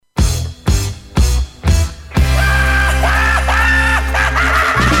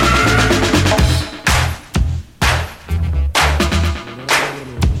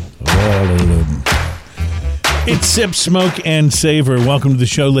Sip, smoke, and savor. Welcome to the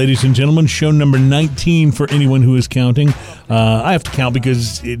show, ladies and gentlemen. Show number 19 for anyone who is counting. I have to count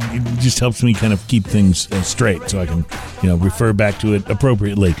because it just helps me kind of keep things straight so I can, refer back to it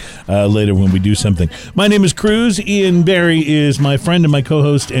appropriately later when we do something. My name is Cruz. Ian Barry is my friend and my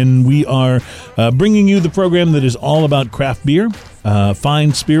co-host, and we are bringing you the program that is all about craft beer,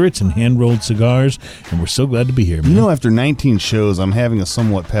 fine spirits, and hand-rolled cigars, and we're so glad to be here, man. After 19 shows, I'm having a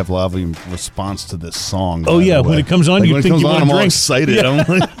somewhat Pavlovian response to this song. Oh, yeah, when it comes on, you think you want to drink. I'm all excited. Yeah. I'm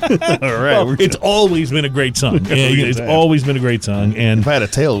like, all right. Well, it's always been a great song. It's always been a great song. And if I had a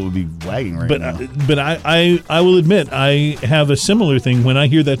tail, it would be wagging now. But I will admit, I have a similar thing. When I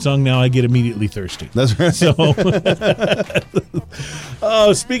hear that song now, I get immediately thirsty. That's right. So,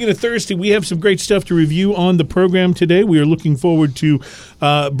 speaking of thirsty, we have some great stuff to review on the program today. We are looking forward to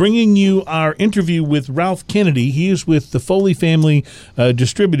bringing you our interview with Ralph Kennedy. He is with the Foley Family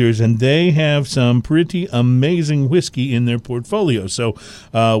Distributors, and they have some pretty amazing whiskey in their portfolio. So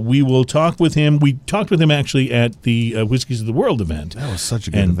we will talk with him. We talked with him actually at the Whiskeys of the World event. That was such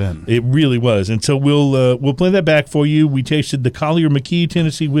a good event. It really was. And so we'll play that back for you. We tasted the Collier McKee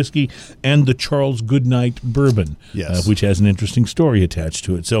Tennessee whiskey and the Charles Goodnight bourbon, which has an interesting story attached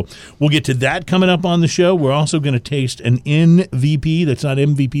to it. So we'll get to that coming up on the show. We're also going to taste an NVP. That's not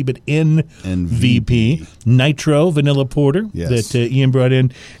MVP, but NVP. Nitro Vanilla Porter that Ian brought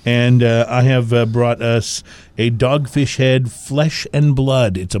in. And I have brought us a Dogfish Head Flesh and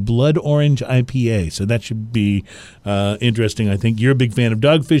Blood. It's a blood orange IPA, so that should be interesting. I think you're a big fan of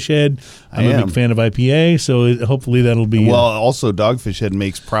Dogfish Head. I'm a big fan of IPA, so hopefully that'll be... Well, also Dogfish Head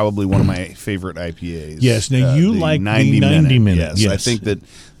makes probably one of my favorite IPAs. Yes, now you like the 90 minute. Yes, I think that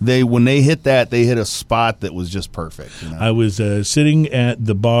when they hit a spot that was just perfect. I was sitting at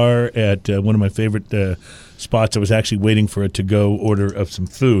the bar at one of my favorite spots. I was actually waiting for a to-go order of some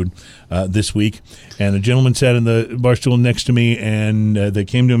food this week, and a gentleman sat in the bar stool next to me, and they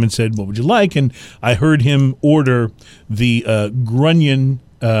came to him and said, "What would you like?" And I heard him order the Grunion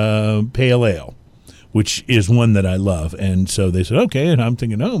Pale Ale, which is one that I love. And so they said, okay. And I'm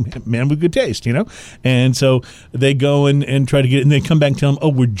thinking, oh, man with good taste, And so they go and try to get it, and they come back and tell them, oh,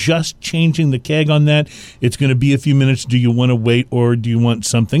 we're just changing the keg on that. It's going to be a few minutes. Do you want to wait, or do you want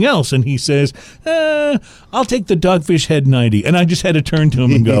something else? And he says, I'll take the Dogfish Head 90. And I just had to turn to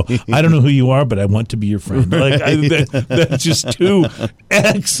him and go, I don't know who you are, but I want to be your friend. That's just two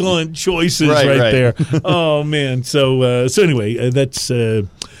excellent choices right there. Oh, man. So anyway, that's a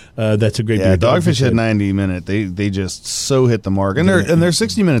great beer. Dogfish Head 90 minute. They just so hit the mark, and their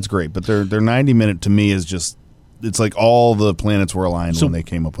 60 minutes great, but their 90 minute to me is just, it's like all the planets were aligned when they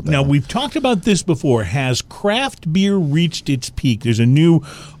came up with that. Now, we've talked about this before. Has craft beer reached its peak? There's a new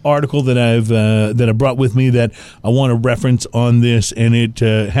article that I brought with me that I want to reference on this, and it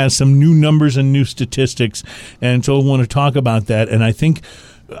has some new numbers and new statistics, and so I want to talk about that. And I think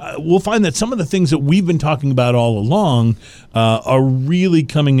we'll find that some of the things that we've been talking about all along are really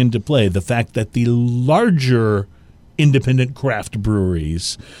coming into play. The fact that the larger independent craft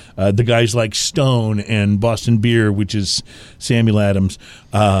breweries, the guys like Stone and Boston Beer, which is Samuel Adams,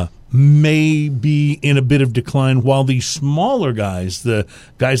 may be in a bit of decline, while the smaller guys, the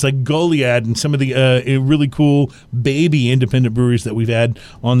guys like Goliad and some of the really cool baby independent breweries that we've had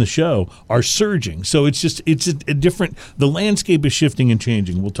on the show, are surging. So it's a different, the landscape is shifting and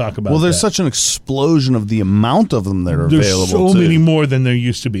changing. We'll talk about that. Well, there's such an explosion of the amount of them that are available. There's so many more than there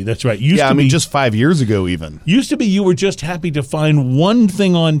used to be. That's right. Just 5 years ago even. Used to be you were just happy to find one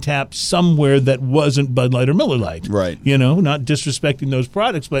thing on tap somewhere that wasn't Bud Light or Miller Lite. Right. Not disrespecting those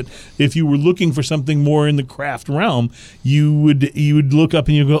products, but if you were looking for something more in the craft realm, you would look up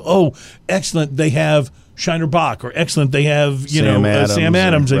and you go, oh, excellent, they have Shiner Bock, or excellent, they have Sam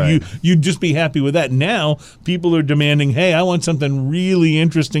Adams, and you'd just be happy with that. Now people are demanding, hey, I want something really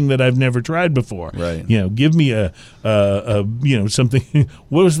interesting that I've never tried before. Right. Give me a something.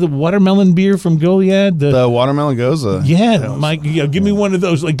 What was the watermelon beer from Goliad? The watermelon goza. Yeah, Mike. Give me one of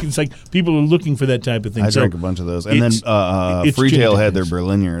those. It's like people are looking for that type of thing. I drank a bunch of those, and then Freetail had their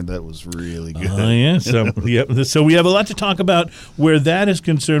Berliner that was really good. Oh yeah. So we have a lot to talk about where that is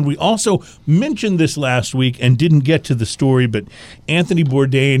concerned. We also mentioned this last week and didn't get to the story, but Anthony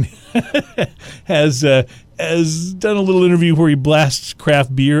Bourdain has done a little interview where he blasts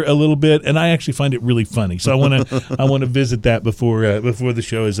craft beer a little bit, and I actually find it really funny. So I want to visit that before the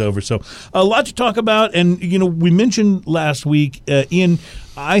show is over. So a lot to talk about, and we mentioned last week in.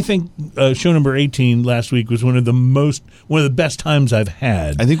 I think show number 18 last week was one of the best times I've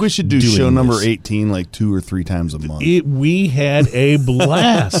had. I think we should do show number 18 like 2 or 3 times a month. We had a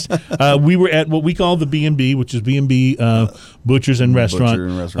blast. We were at what we call the B&B, which is B&B Butchers and Restaurant,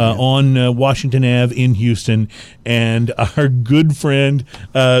 on Washington Ave in Houston. Anderson, and our good friend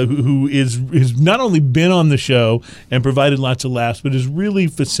who is not only been on the show and provided lots of laughs, but has really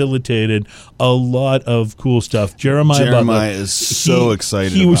facilitated a lot of cool stuff. Jeremiah Butler is so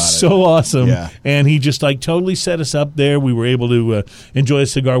excited. He was so awesome, yeah. And he just totally set us up there. We were able to enjoy a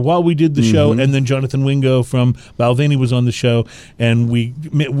cigar while we did the show, and then Jonathan Wingo from Balvenie was on the show, and we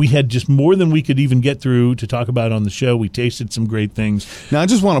had just more than we could even get through to talk about on the show. We tasted some great things. Now, I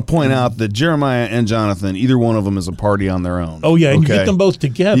just want to point out that Jeremiah and Jonathan, either one of them is a party on their own. Oh, yeah, and you get them both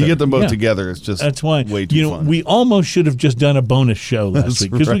together. You get them both together. It's just that's why, way too fun. We almost should have just done a bonus show last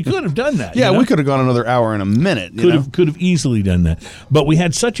week, because we could have done that. Yeah, we could have gone another hour in a minute. Could have easily done that. But we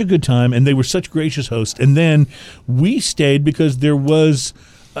had such a good time, and they were such gracious hosts. And then we stayed because there was...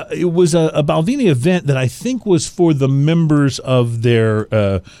 it was a Balvenie event that I think was for the members of their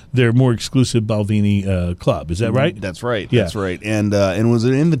more exclusive Balvenie club. Is that right? That's right. Yeah. That's right. And it was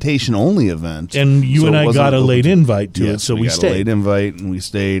an invitation-only event. And you and I got a late invite to it, so we got stayed. A late invite, and we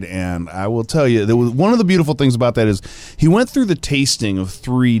stayed. And I will tell you, there was one of the beautiful things about that is he went through the tasting of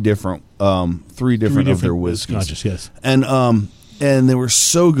three different of their whiskeys. Scotches, yes. And they were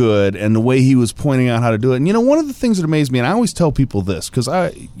so good, and the way he was pointing out how to do it. And, one of the things that amazed me, and I always tell people this, because,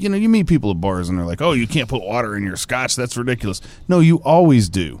 you meet people at bars, and they're like, oh, you can't put water in your scotch. That's ridiculous. No, you always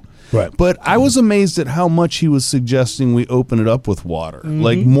do. Right. But I was amazed at how much he was suggesting we open it up with water.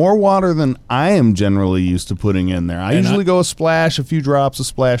 Like more water than I am generally used to putting in there. I usually go a splash, a few drops, a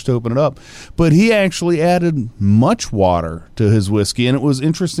splash to open it up. But he actually added much water to his whiskey, and it was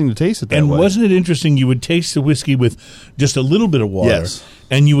interesting to taste it that way. And wasn't it interesting? You would taste the whiskey with just a little bit of water, yes,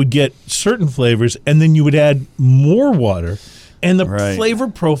 and you would get certain flavors, and then you would add more water, and the flavor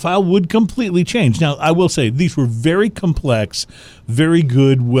profile would completely change. Now, I will say, these were very complex, very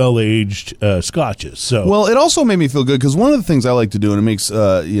good, well-aged scotches. So, well, it also made me feel good, because one of the things I like to do, and it makes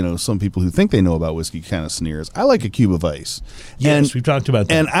some people who think they know about whiskey kind of sneer, is I like a cube of ice. Yes, we've talked about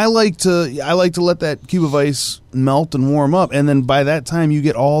that. And I like to let that cube of ice melt and warm up, and then by that time you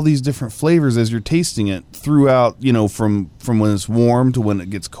get all these different flavors as you're tasting it throughout, from when it's warm to when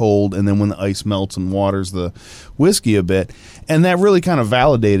it gets cold, and then when the ice melts and waters the whiskey a bit. And that really kind of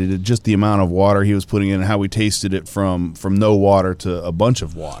validated it, just the amount of water he was putting in and how we tasted it from no water to a bunch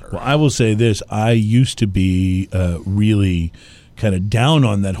of water. Well, I will say this. I used to be really kind of down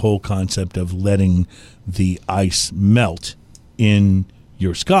on that whole concept of letting the ice melt in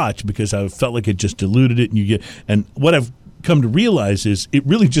your scotch, because I felt like it just diluted it. And what I've come to realize is it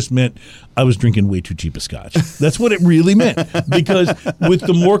really just meant I was drinking way too cheap a scotch. That's what it really meant, because with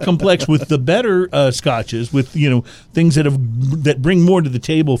the more complex, with the better scotches, with things that bring more to the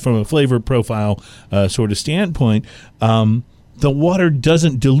table from a flavor profile sort of standpoint, the water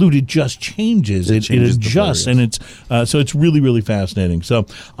doesn't dilute; it just changes. It adjusts, and it's so it's really, really fascinating. So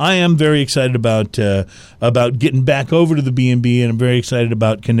I am very excited about getting back over to the B&B, and I'm very excited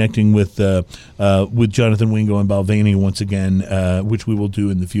about connecting with Jonathan Wingo and Balvenie once again, which we will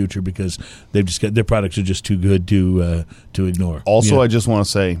do in the future, because they've just got their products are just too good to ignore. Also, I just want to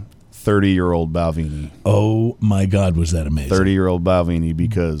say, 30-year-old Balvenie. Oh my God, was that amazing! 30-year-old Balvenie,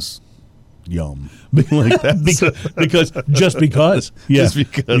 because. Yum. Like that. because just because. Yeah. Just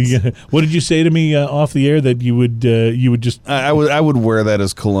because. Yeah. What did you say to me off the air that you would just I would wear that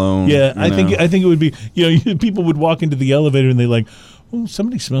as cologne. Yeah, I think it would be, people would walk into the elevator and they're like, "Oh,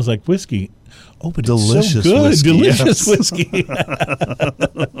 somebody smells like whiskey." Oh, but delicious it's so good. Whiskey, delicious yes. whiskey.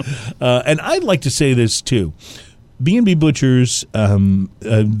 And I'd like to say this too. B&B Butchers,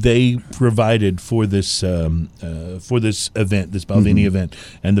 they provided for this event, this Balvenie event,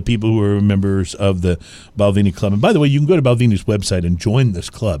 and the people who are members of the Balvenie Club. And by the way, you can go to Balvenie's website and join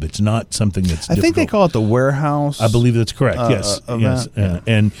this club. It's not something that's difficult. I think they call it the Warehouse. I believe that's correct. Yes, yes.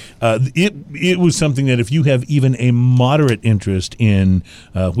 And it was something that if you have even a moderate interest in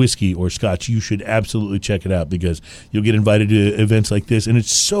whiskey or scotch, you should absolutely check it out, because you'll get invited to events like this, and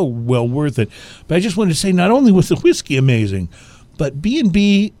it's so well worth it. But I just wanted to say, not only was the whiskey amazing, but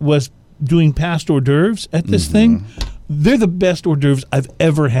B&B was doing past hors d'oeuvres at this thing. They're the best hors d'oeuvres I've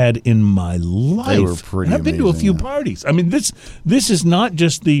ever had in my life. They were pretty and I've been to a few parties. I mean, this is not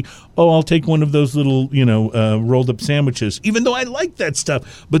just I'll take one of those little, rolled up sandwiches, even though I like that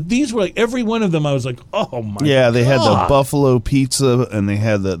stuff. But these were like, every one of them, I was like, oh my God. Yeah, they had the buffalo pizza, and they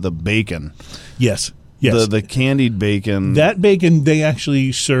had the bacon. Yes. Yes. The candied bacon. That bacon they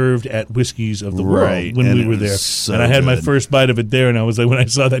actually served at Whiskeys of the Right, World when and we it were was there. so and I had my good. first bite of it there, and I was like, when I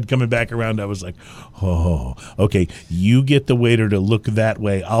saw that coming back around, I was like, oh, okay, you get the waiter to look that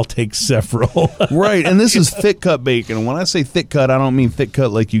way. I'll take several. Right, and this is thick cut bacon. And when I say thick cut, I don't mean thick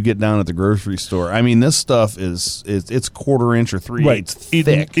cut like you get down at the grocery store. I mean this stuff it's quarter inch or 3/8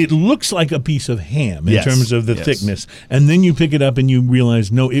 thick. It looks like a piece of ham in Yes, terms of the yes. thickness. And then you pick it up and you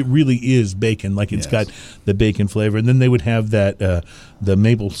realize, no, it really is bacon. Like it's Yes. got the bacon flavor. And then they would have that, the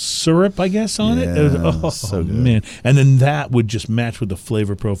maple syrup, I guess, on it. Yeah, Oh, so good. man. And then that would just match with the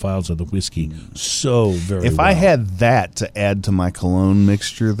flavor profiles of the whiskey so very If well. I had that to add to my cologne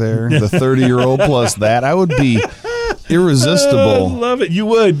mixture there, the 30-year-old plus that, I would be irresistible. I love it. You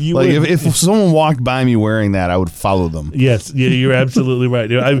would. You Like would. if someone walked by me wearing that, I would follow them. Yes, you're absolutely right.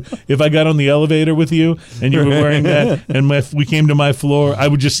 If I got on the elevator with you and you were wearing that, and we came to my floor, I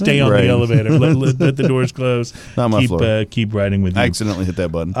would just stay on Right. the elevator, let the doors close, Not my keep floor. keep riding with you. I accidentally hit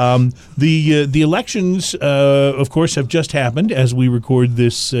that button. The elections, of course, have just happened as we record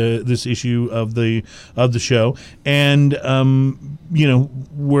this issue of the show, and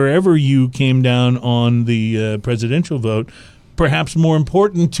wherever you came down on the presidential vote. Perhaps more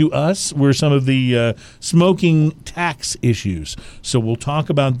important to us were some of the smoking tax issues. So we'll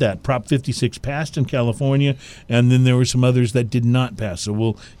talk about that. Prop 56 passed in California, and then there were some others that did not pass. So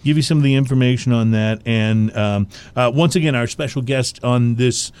we'll give you some of the information on that. And once again, our special guest on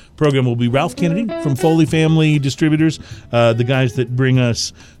this program will be Ralph Kennedy from Foley Family Distributors, the guys that bring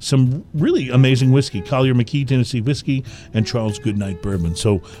us some really amazing whiskey, Collier McKee Tennessee Whiskey and Charles Goodnight Bourbon.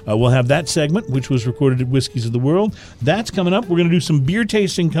 So we'll have that segment, which was recorded at Whiskeys of the World. That's coming up. We're going to do some beer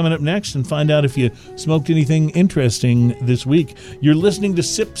tasting coming up next and find out if you smoked anything interesting this week. You're listening to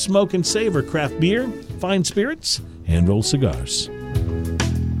Sip, Smoke, and Savor craft beer, fine spirits, hand-rolled cigars.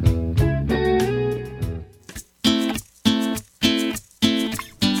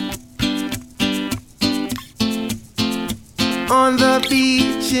 On the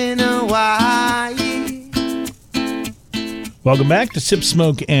beach in Hawaii. Welcome back to Sip,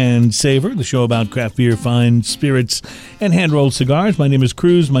 Smoke, and Savor, the show about craft beer, fine spirits, and hand-rolled cigars. My name is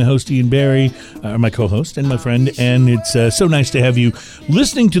Cruz. My host, Ian Barry, my co-host and my friend, and it's so nice to have you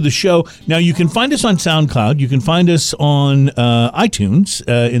listening to the show. Now, you can find us on SoundCloud. You can find us on iTunes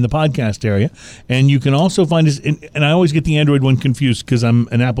in the podcast area, and you can also find us, and I always get the Android one confused because I'm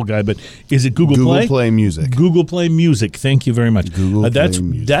an Apple guy, but is it Google Play? Google Play Music. Google Play Music. Thank you very much. Google that's Play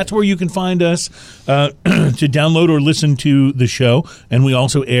Music. That's where you can find us to download or listen to the show. And we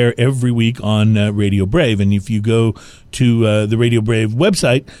also air every week on Radio Brave. And if you go to the Radio Brave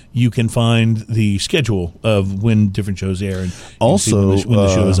website, you can find the schedule of when different shows air and you can see Also, when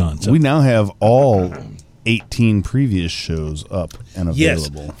the show is on. So. we now have all 18 previous shows up and Yes,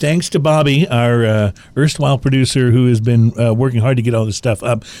 available. thanks to Bobby, our erstwhile producer, who has been working hard to get all this stuff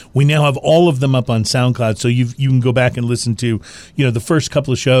up. We now have all of them up on SoundCloud, so you can go back and listen to the first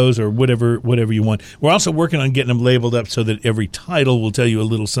couple of shows or whatever you want. We're also working on getting them labeled up so that every title will tell you a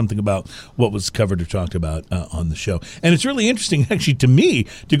little something about what was covered or talked about on the show. And it's really interesting, actually, to me,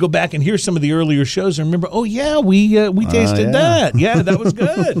 to go back and hear some of the earlier shows and remember, oh yeah, we tasted yeah. that. Yeah, that was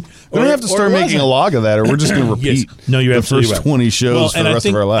good. We're going to have to start making a log of that, or we're just going to repeat Yes. No, you're the absolutely first right. 20 shows for the rest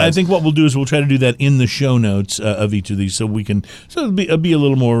of our lives. I think what we'll do is we'll try to do that in the show notes of each of these, so it'll be a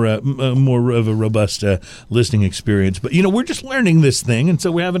little more more of a robust listening experience. But we're just learning this thing, and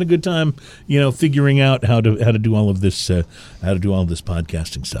so we're having a good time, figuring out how to do all of this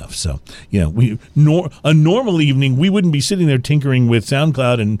podcasting stuff. So a normal evening we wouldn't be sitting there tinkering with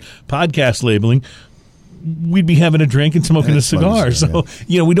SoundCloud and podcast labeling. We'd be having a drink and smoking a cigar. So,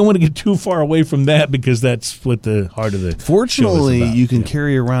 we don't want to get too far away from that because that's what the heart of the Fortunately, show is about. you can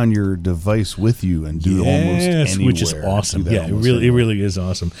carry around your device with you and do it almost anywhere. Which is awesome. Do that Yeah, it almost really anywhere. is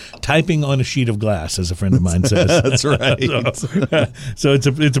awesome. Typing on a sheet of glass, as a friend of mine says. That's right. So it's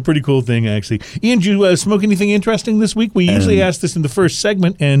a pretty cool thing, actually. Ian, did you smoke anything interesting this week? We usually ask this in the first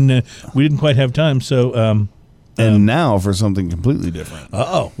segment, and we didn't quite have time. So, And now for something completely different.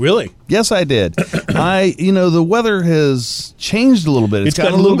 oh, really? Yes, I did. The weather has changed a little bit. It's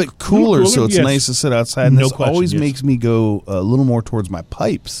gotten a little bit cooler, so it's yes. nice to sit outside. And No this question, always yes. makes me go a little more towards my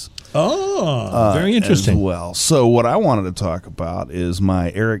pipes. Oh, very interesting. As well. So what I wanted to talk about is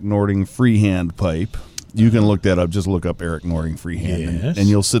my Eric Nording freehand pipe. You can look that up. Just look up Eric Nording freehand, Yes. and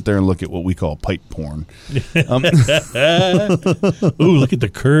you'll sit there and look at what we call pipe porn. Ooh, look at the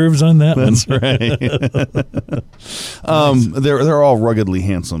curves on that one. That's right. They're all ruggedly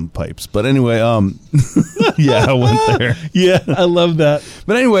handsome pipes. But anyway, yeah, I went there. Yeah, I love that.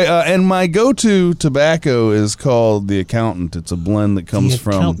 But anyway, and my go-to tobacco is called The Accountant. It's a blend that comes The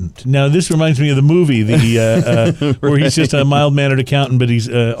Accountant. Now, this reminds me of the movie, where he's just a mild-mannered accountant, but he's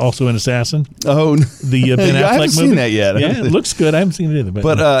also an assassin. Oh, The Ben Affleck I haven't movie. seen that yet. Yeah, it looks good. I haven't seen it either.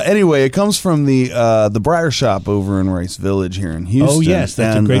 But anyway, it comes from the Briar Shop over in Rice Village here in Houston. Oh, yes,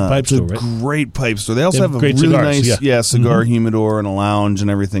 that's a great pipe store, right? Great pipe store. They also They have have a great really cigars, nice yeah. cigar humidor and a lounge and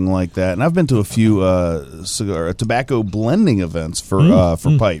everything like that. And I've been to a few tobacco blending events for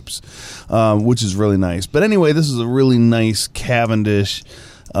pipes, which is really nice. But anyway, this is a really nice Cavendish.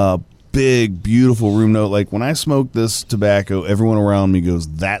 Big, beautiful room note. Like when I smoke this tobacco, everyone around me goes,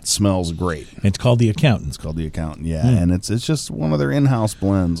 "That smells great." It's called The Accountant. It's called The Accountant, yeah, and it's just one of their in-house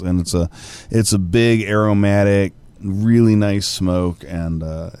blends, and it's a big aromatic, really nice smoke, and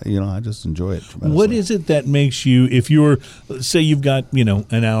I just enjoy it tremendously. What is it that makes you, if you're, say you've got,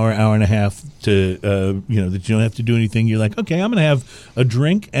 an hour and a half to, that you don't have to do anything, you're like, okay, I'm going to have a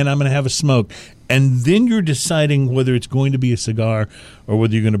drink and I'm going to have a smoke. And then you're deciding whether it's going to be a cigar or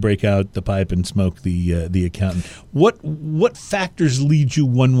whether you're going to break out the pipe and smoke the Accountant. What factors lead you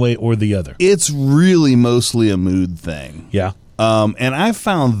one way or the other? It's really mostly a mood thing. Yeah. And I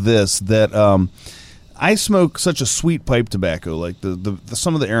found that I smoke such a sweet pipe tobacco. Like the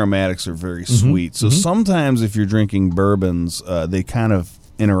some of the aromatics are very sweet. So sometimes if you're drinking bourbons, they kind of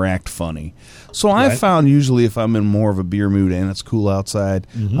interact funny. So I found usually if I'm in more of a beer mood and it's cool outside,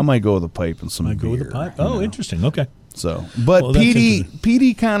 I might go with a pipe and some beer. Go with the pipe? Oh, interesting. Okay. So, but Well, that's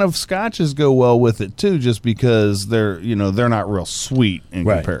peaty kind of scotches go well with it too, just because they're not real sweet in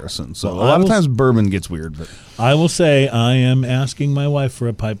Right. comparison. So Well, a lot of times bourbon gets weird. But I will say I am asking my wife for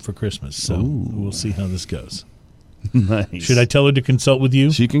a pipe for Christmas, so we'll see how this goes. nice. Should I tell her to consult with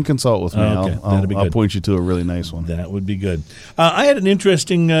you? She can consult with me. Oh, okay. That'd be I'll good. point you to a really nice one. That would be good. I had an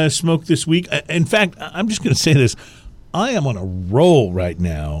interesting smoke this week. In fact, I'm just going to say this. I am on a roll right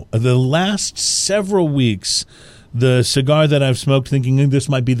now. The last several weeks, the cigar that I've smoked, thinking this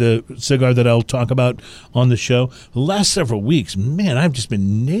might be the cigar that I'll talk about on the show, the last several weeks, man, I've just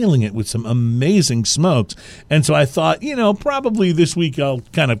been nailing it with some amazing smokes. And so I thought, probably this week I'll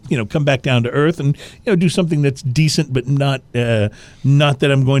kind of, come back down to earth and, do something that's decent, but not that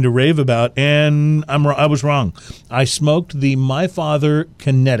I'm going to rave about. And I was wrong. I smoked the My Father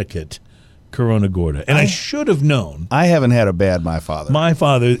Connecticut Corona Gorda. And I should have known. I haven't had a bad My Father. My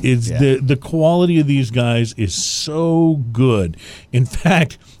Father is the quality of these guys is so good. In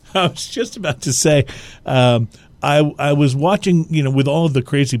fact, I was just about to say, I was watching, with all of the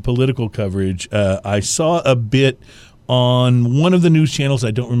crazy political coverage, I saw a bit on one of the news channels.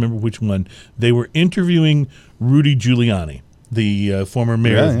 I don't remember which one. They were interviewing Rudy Giuliani, the former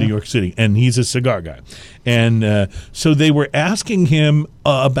mayor of New York City, and he's a cigar guy. And so they were asking him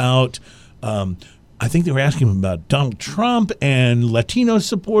about I think they were asking him about Donald Trump and Latino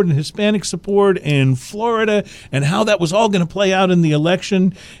support and Hispanic support in Florida and how that was all going to play out in the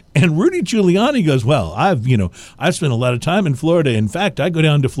election. And Rudy Giuliani goes, well, I've spent a lot of time in Florida. In fact, I go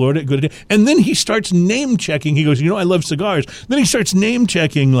down to Florida, and then he starts name checking. He goes, I love cigars. Then he starts name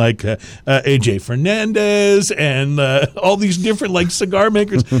checking like AJ Fernandez and all these different like cigar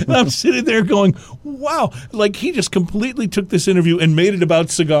makers. And I'm sitting there going, wow, like he just completely took this interview and made it about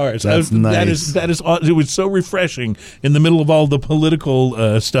cigars. That's nice. That is it was so refreshing in the middle of all the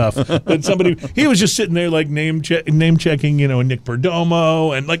political stuff. But he was just sitting there like name checking, Nick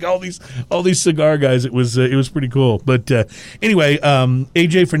Perdomo and like all these cigar guys. It was pretty cool. But anyway,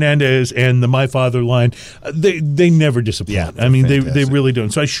 AJ Fernandez and the My Father line, they never disappoint. Yeah, I mean, they fantastic. really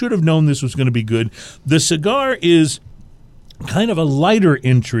don't. So I should have known this was going to be good. The cigar is kind of a lighter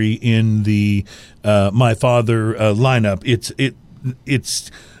entry in the My Father lineup.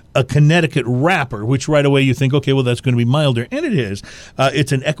 It's a Connecticut wrapper, which right away you think, okay, well, that's going to be milder. And it is.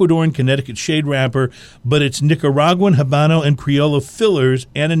 It's an Ecuadorian Connecticut shade wrapper, but it's Nicaraguan, Habano, and Criollo fillers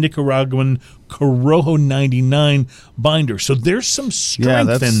and a Nicaraguan Corojo 99 binder. So there's some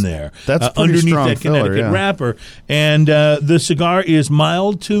strength in there. That's pretty underneath strong that Connecticut filler, yeah. wrapper. And the cigar is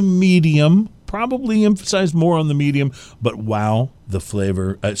mild to medium, probably emphasized more on the medium, but wow, the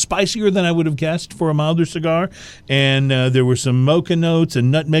flavor. Spicier than I would have guessed for a milder cigar. And there were some mocha notes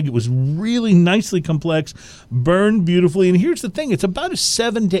and nutmeg. It was really nicely complex, burned beautifully. And here's the thing, it's about a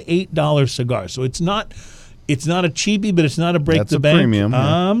 $7 to $8 cigar. So it's not It's not a cheapie, but it's not a break That's the a bank. premium,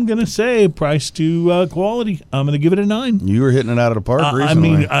 yeah. I'm going to say price to quality. I'm going to give it a 9. You were hitting it out of the park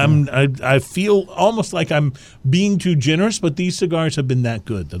recently. I mean, I feel almost like I'm being too generous, but these cigars have been that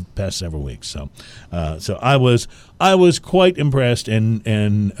good the past several weeks. So I was quite impressed, and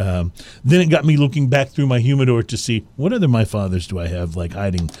then it got me looking back through my humidor to see what other My Fathers do I have like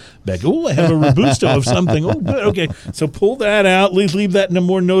hiding back. Oh, I have a Robusto of something. Oh, good. Okay, so pull that out. Leave that in a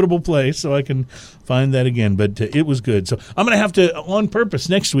more notable place so I can find that again. But it was good. So I'm going to have to, on purpose,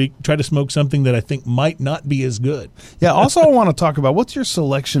 next week try to smoke something that I think might not be as good. Yeah, also I want to talk about what's your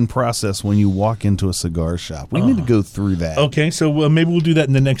selection process when you walk into a cigar shop. We need to go through that. Okay, so maybe we'll do that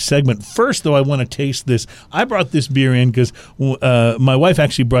in the next segment. First, though, I want to taste this. I brought this beer in because my wife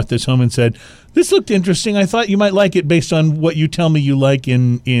actually brought this home and said, this looked interesting. I thought you might like it based on what you tell me you like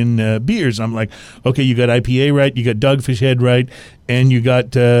in beers. I'm like, okay, you got IPA right, you got Dogfish Head right, and you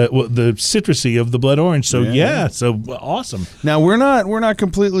got the citrusy of the Blood Orange. So so awesome. Now we're not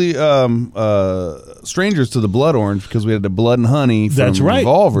completely strangers to the Blood Orange because we had the Blood and Honey from That's right,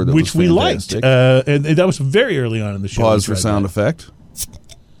 Revolver, that which was we liked, fantastic. and that was very early on in the show. Pause for sound effect.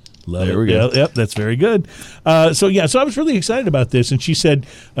 Love there it. we go. Yep, that's very good. So I was really excited about this, and she said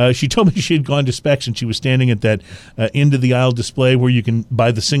she told me she had gone to Specs, and she was standing at that end of the aisle display where you can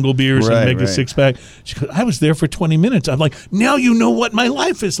buy the single beers and make the 6-pack. She goes, I was there for 20 minutes. I'm like, now you know what my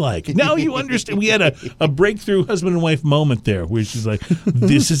life is like. Now you understand. We had a breakthrough husband and wife moment there where she's like,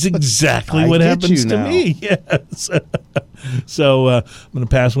 this is exactly what happens to me. Yes. So I'm going to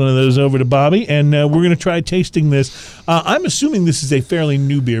pass one of those over to Bobby, and we're going to try tasting this. I'm assuming this is a fairly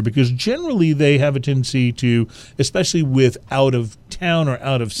new beer because generally they have a tendency to, especially with out-of-town or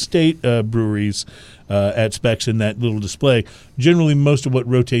out-of-state breweries at Specs in that little display, generally most of what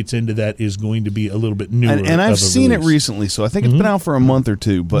rotates into that is going to be a little bit newer. And I've seen it recently, so I think it's been out for a month or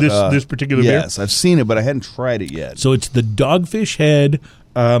two. But this particular beer? Yes, I've seen it, but I hadn't tried it yet. So it's the Dogfish Head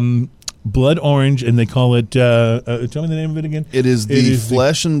Blood Orange, and they call it, tell me the name of it again. It is the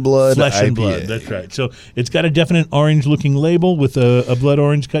Flesh and Blood Flesh IPA. and Blood, that's right. So it's got a definite orange-looking label with a blood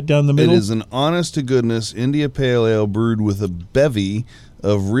orange cut down the middle. It is an honest-to-goodness India Pale Ale brewed with a bevy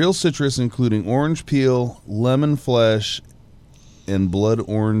of real citrus, including orange peel, lemon flesh, and blood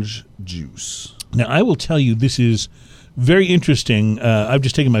orange juice. Now, I will tell you, this is very interesting. I've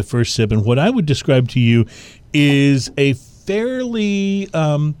just taken my first sip, and what I would describe to you is a fairly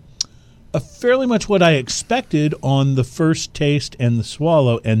much what I expected on the first taste and the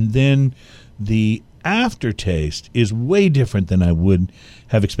swallow, and then the aftertaste is way different than I would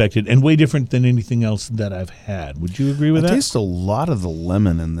have expected, and way different than anything else that I've had. Would you agree with that? I taste a lot of the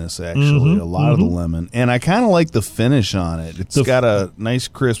lemon in this, actually. A lot of the lemon. And I kind of like the finish on it. It's got a nice,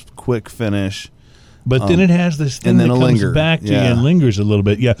 crisp, quick finish. But then it has this thing that comes back to you and lingers a little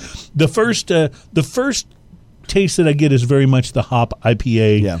bit. Yeah. The first taste that I get is very much the hop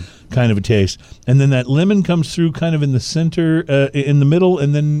IPA kind of a taste, and then that lemon comes through kind of in the center, in the middle,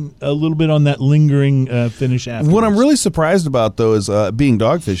 and then a little bit on that lingering finish afterwards. What I'm really surprised about, though, is being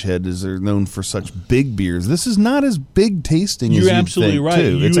Dogfish Head, is they're known for such big beers. This is not as big tasting as you're you'd absolutely think, right.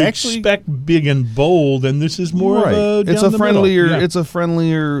 too. You expect big and bold, and this is more of a it's down a the friendlier, middle. Yeah. it's a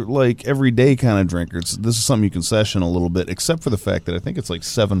friendlier, like everyday kind of drinker. This is something you can session a little bit, except for the fact that I think it's like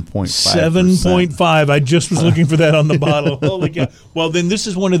 7.5%. 7.5. I just was looking for that on the bottle. Holy cow! Well, then this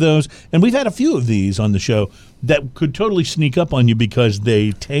is one of those, and we've had a few of these on the show that could totally sneak up on you because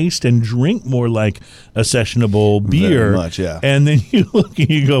they taste and drink more like a sessionable beer. Very much, yeah. And then you look and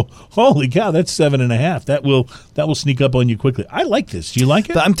you go, "Holy cow, that's 7.5." That will sneak up on you quickly. I like this. Do you like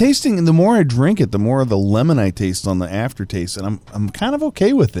it? I'm tasting, and the more I drink it, the more of the lemon I taste on the aftertaste, and I'm kind of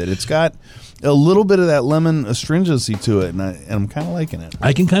okay with it. It's got a little bit of that lemon astringency to it, and I'm kind of liking it.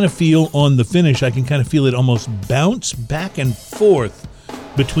 I can kind of feel on the finish, I can kind of feel it almost bounce back and forth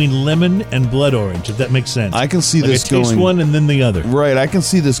between lemon and blood orange, if that makes sense. I can see like this I taste going one and then the other. Right, I can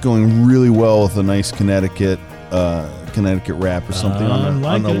see this going really well with a nice Connecticut wrap or something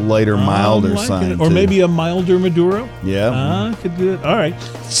on the lighter, milder side. Or maybe a milder Maduro. Yeah. Could do it. All right.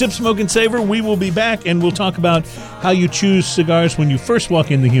 Sip, Smoke, and Savor. We will be back, and we'll talk about how you choose cigars when you first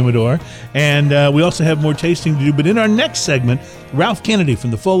walk in the humidor. And we also have more tasting to do. But in our next segment, Ralph Kennedy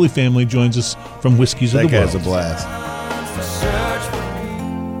from the Foley family joins us from Whiskeys of the World. That guy's a blast.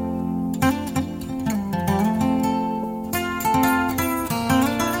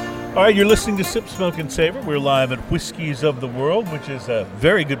 All right, you're listening to Sip, Smoke, and Savor. We're live at Whiskeys of the World, which is a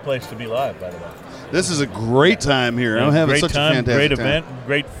very good place to be live, by the way. This is a great time here. I'm having great such time, a fantastic great time. event,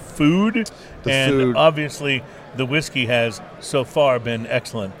 great food, and food. obviously the whiskey has so far been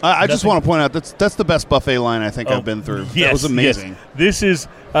excellent. I just want to point out that's the best buffet line I think I've been through. Yes, that was amazing. Yes. This is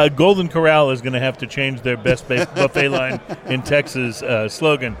Golden Corral is going to have to change their best buffet line in Texas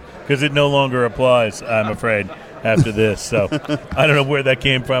slogan because it no longer applies, I'm afraid, after this. So I don't know where that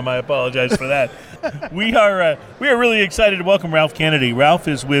came from. I apologize for that. We are really excited to welcome Ralph Kennedy. Ralph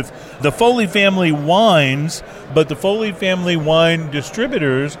is with the Foley Family Wines, but the Foley Family Wine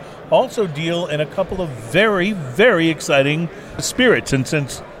distributors also deal in a couple of very, very exciting spirits. And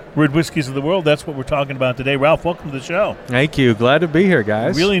since we're at Whiskeys of the World, that's what we're talking about today. Ralph, welcome to the show. Thank you. Glad to be here,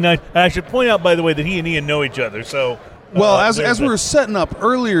 guys. Really nice. I should point out, by the way, that he and Ian know each other. So, Well, as we were setting up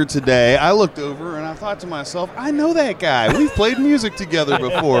earlier today, I looked over and I thought to myself, I know that guy. We've played music together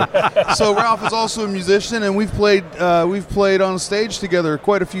before. So Ralph is also a musician, and we've played on stage together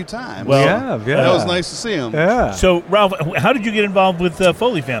quite a few times. Well, yeah. That was nice to see him. Yeah. So, Ralph, how did you get involved with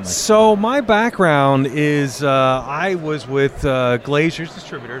Foley Family? So my background is I was with Glazers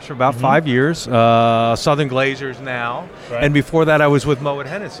Distributors for about 5 years, Southern Glazers now. Right. And before that I was with Moet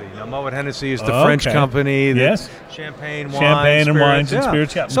Hennessy. Now, Moet Hennessy is the French company that Yes. champagne and wines and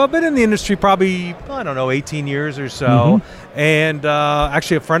spirits, yeah. So I've been in the industry probably, 18 years or so. Mm-hmm. And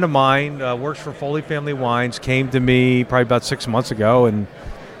actually a friend of mine works for Foley Family Wines, came to me probably about 6 months ago and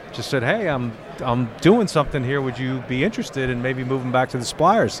just said, hey, I'm doing something here. Would you be interested in maybe moving back to the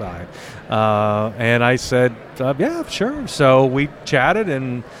supplier side? And I said, yeah, sure. So we chatted,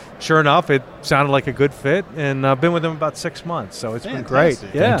 and sure enough, it sounded like a good fit. And I've been with them about 6 months, so it's been great.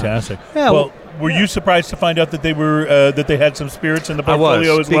 Fantastic. Yeah. Fantastic. Yeah, well, were you surprised to find out that they were that they had some spirits in the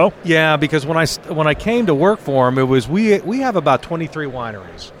portfolio as well? Yeah, because when I came to work for them, it was we have about 23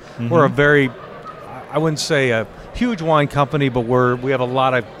 wineries. Mm-hmm. We're a very, I wouldn't say a huge wine company, but we have a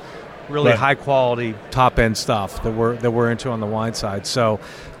lot of really Right. high quality top end stuff that we're into on the wine side. So,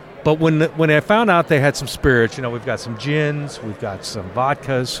 but when I found out they had some spirits, we've got some gins, we've got some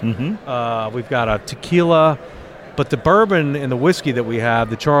vodkas, we've got a tequila. But the bourbon and the whiskey that we have,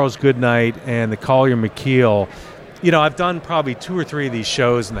 the Charles Goodnight and the Collier McKeel, I've done probably 2 or 3 of these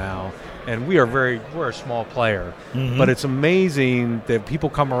shows now, and we're a small player. But it's amazing that people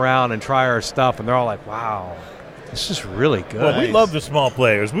come around and try our stuff, and they're all like, wow, this is really good. Well, we love the small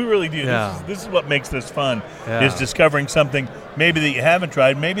players. We really do. Yeah. This is what makes this fun, Yeah. is discovering something maybe that you haven't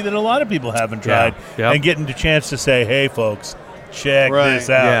tried, maybe that a lot of people haven't tried, Yep. and getting the chance to say, hey, folks, check Right. this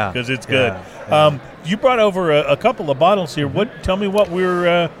out, Yeah. because it's good. Yeah. You brought over a couple of bottles here. Tell me what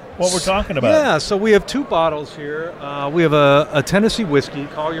we're talking about. Yeah, so we have 2 bottles here. We have a Tennessee whiskey,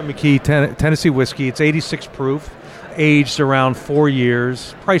 Collier McKee Tennessee whiskey. It's 86 proof, aged around 4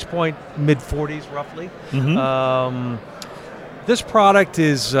 years. Price point mid-40s roughly. This product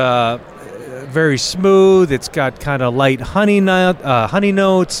is very smooth. It's got kind of light honey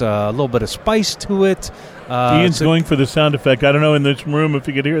notes, a little bit of spice to it. Ian's going for the sound effect. I don't know in this room if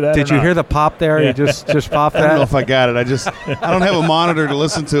you could hear that. Did you hear the pop there? Yeah. You just popped I don't know that? if I got it. I don't have a monitor to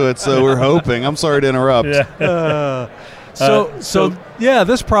listen to it, so we're hoping. I'm sorry to interrupt. Yeah. So yeah,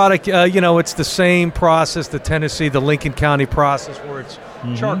 this product, it's the same process, the Tennessee, the Lincoln County process, where it's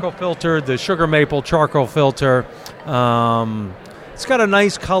charcoal filtered, the sugar maple charcoal filter. It's got a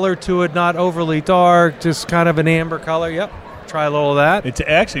nice color to it, not overly dark, just kind of an amber color. Yep. Try a little of that. It's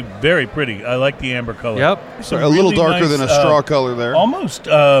actually very pretty. I like the amber color. Yep. It's A little really darker nice, than a straw color there. Almost,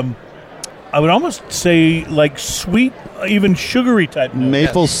 I would almost say like sweet, even sugary type note.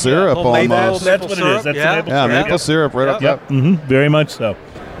 Maple syrup Maple- almost. That's what it is. That's Yeah. the maple Yeah, syrup. maple syrup right up Yep. top. Very much so.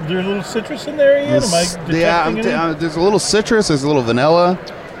 Is there a little citrus in there, Ian? Am I detecting it? There's a little citrus. There's a little vanilla.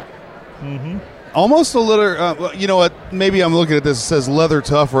 Almost a little. Well, you know what? Maybe I'm looking at this. It says leather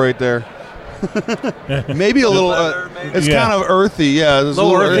tough right there. Maybe a little. leather, maybe. It's Yeah. kind of earthy. Yeah, there's A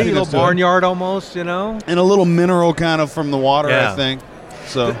little earthy, a earthiness little to it. barnyard almost, and a little mineral kind of from the water. Yeah. I think.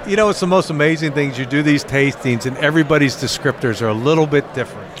 So It's the most amazing things. You do these tastings, and everybody's descriptors are a little bit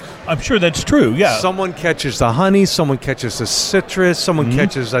different. I'm sure that's true, yeah. Someone catches the honey, someone catches the citrus, someone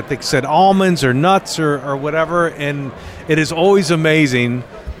catches, I think, said almonds or nuts or whatever, and it is always amazing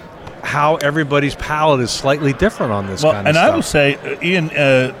how everybody's palate is slightly different on this kind of and stuff. I will say, Ian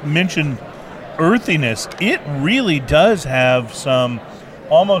mentioned earthiness. It really does have some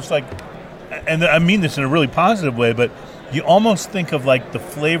almost like, and I mean this in a really positive way, but you almost think of like the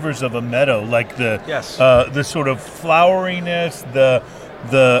flavors of a meadow, like the sort of floweriness,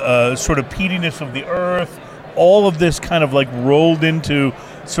 the sort of peatiness of the earth, all of this kind of like rolled into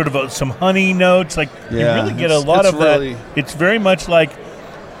sort of some honey notes. Like you really get a lot of really that. It's very much like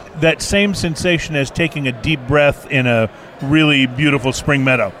that same sensation as taking a deep breath in a really beautiful spring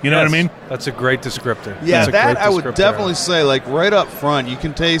meadow. You know what I mean? That's a great descriptor. Yeah, That's a that great I would descriptor. definitely say, like right up front, you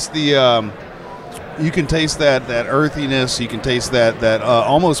can taste the, you can taste that earthiness. You can taste that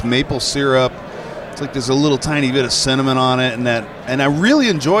almost maple syrup. It's like there's a little tiny bit of cinnamon on it, and I really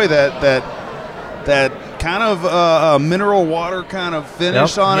enjoy that kind of mineral water kind of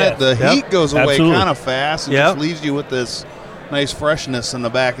finish on Yes. it. The Yep. heat goes away Absolutely. kind of fast and Yep. just leaves you with this nice freshness in the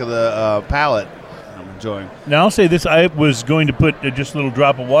back of the palate. I'm enjoying. Now, I'll say this. I was going to put just a little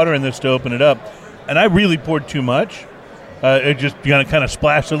drop of water in this to open it up, and I really poured too much. It just kind of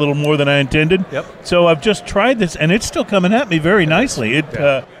splashed a little more than I intended. Yep. So I've just tried this, and it's still coming at me very nicely.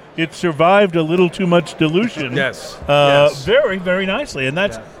 It survived a little too much dilution. Yes. Yes. Very, very nicely, and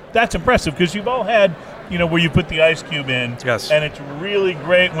that's impressive because you've all had, where you put the ice cube in. Yes. And it's really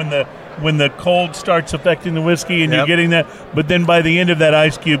great when the cold starts affecting the whiskey and you're Yep. getting that. But then by the end of that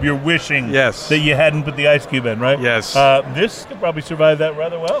ice cube, you're wishing Yes. that you hadn't put the ice cube in, right? Yes. This could probably survive that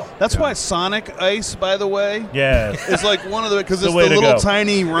rather well. That's why Sonic Ice, by the way, Yes. is like one of the because The it's way the to little go.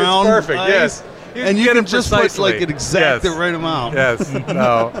 tiny round perfect, ice, yes. and you get can it just put precisely. like an exact Yes. the right amount. Yes.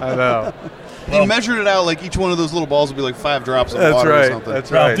 No, I know. If you measured it out, like each one of those little balls would be like 5 drops of That's water or right. something.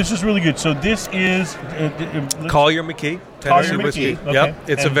 That's Ralph, right. this is really good. So this is Collier McKee, Collier Tennessee McKee, whiskey. okay. Yep,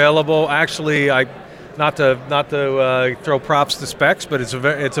 it's And- available. Actually, not to throw props to Specs, but it's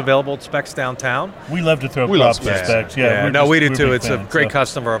available at Specs downtown. we love to throw We love props to Specs. Specs. Yeah, no, we do we're too. big It's a fans, great so.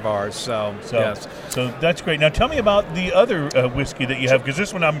 customer of ours. So, yes. So that's great. Now tell me about the other whiskey that you have, because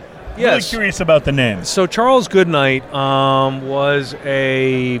this one I'm really Yes. curious about the name. So Charles Goodnight was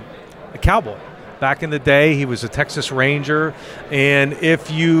a cowboy. Back in the day, he was a Texas Ranger. And if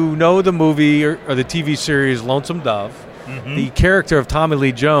you know the movie or the TV series Lonesome Dove, the character of Tommy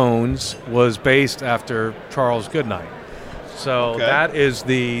Lee Jones was based after Charles Goodnight. So Okay. that is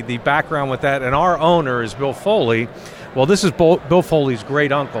the background with that. And our owner is Bill Foley. Well, this is Bill Foley's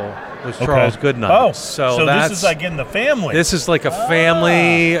great uncle was Charles Goodnight. Oh, so this is like in the family. this is like a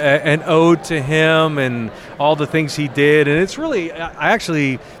family, an ode to him and all the things he did. And it's really, I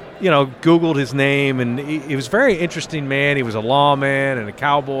actually, Googled his name, and he was a very interesting man. He was a lawman and a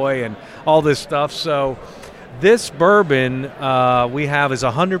cowboy and all this stuff. So this bourbon we have is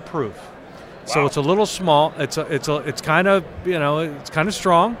 100 proof. So it's a little small. It's kind of, it's kind of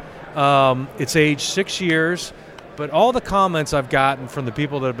strong. It's aged 6 years. But all the comments I've gotten from the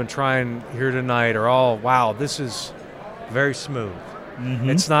people that have been trying here tonight are all, wow, this is very smooth.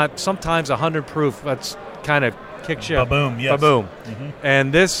 It's not, sometimes 100 proof, that's kind of kicks you. Ba-boom, yes. Ba-boom.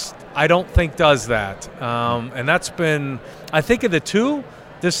 And this, I don't think does that. And that's been, I think of the two,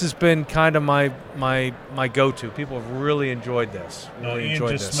 this has been kind of my go-to. People have really enjoyed this. No, Really Ian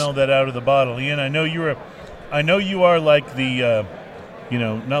enjoyed just this. smelled that out of the bottle. Ian, I know you are like the,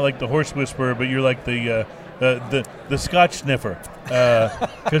 not like the horse whisperer, but you're like the Scotch sniffer.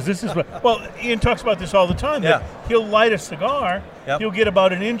 Because this is Ian talks about this all the time. That he'll light a cigar. Yep. He'll get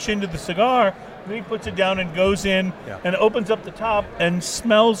about an inch into the cigar. Then he puts it down and goes in and opens up the top and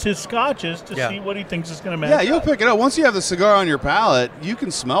smells his scotches to see what he thinks is going to match. Yeah, you'll pick it up. Once you have the cigar on your palate, you can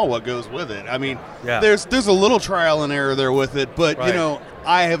smell what goes with it. I mean, there's a little trial and error there with it, but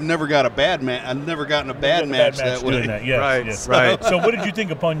I have never got a bad match. I've never gotten a bad match that way. doing that. Yes, Right, yes. right. So what did you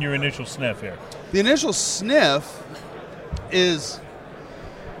think upon your initial sniff here? The initial sniff is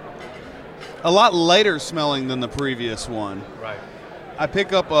a lot lighter smelling than the previous one. Right. I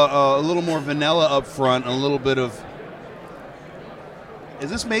pick up a little more vanilla up front, a little bit of. Is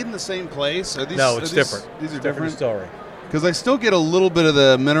this made in the same place? Are these, No, it's different. These are Different different. story. Because I still get a little bit of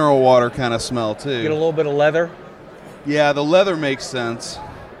the mineral water kind of smell too. Get a little bit of leather. Yeah, the leather makes sense.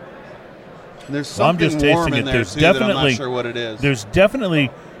 There's Well, I'm something just warm tasting in it. there There's too that I'm definitely- not sure what it is. There's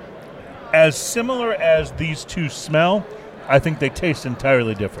definitely, as similar as these two smell, I think they taste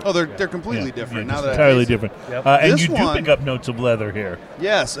entirely different. Oh, they're completely Yeah, different. yeah, Now just that I entirely taste it. different. Yep. And This you do one- pick up notes of leather here.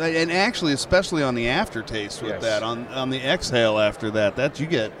 Yes, and actually, especially on the aftertaste with Yes. that, on the exhale after that you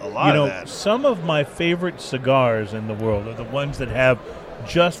get a lot of that. Some of my favorite cigars in the world are the ones that have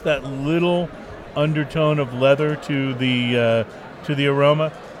just that little undertone of leather to the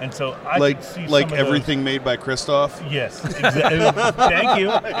aroma, and so I can see like some of everything made by Christoph. Those. Yes, exactly. Thank you.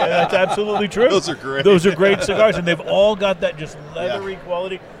 That's absolutely true. Those are great. Those are great cigars, and they've all got that just leathery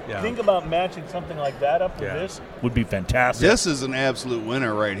quality. Yeah. Think about matching something like that up with Yeah. this would be fantastic. This is an absolute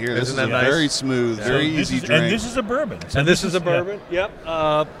winner right here. This Isn't is that nice? very smooth, So very this easy is, drink. and this is a bourbon. So And this is a yeah. bourbon. Yep.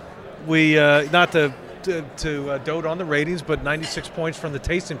 We not to dote on the ratings, but 96 points from the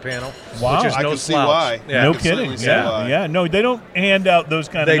tasting panel, Wow. which is I no can see slouch. why. Yeah. No I can kidding. certainly see Yeah, why. yeah. No, they don't hand out those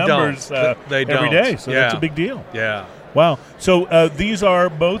kind They of don't. numbers They every don't. day, so that's Yeah. a big deal. Yeah. Wow. So these are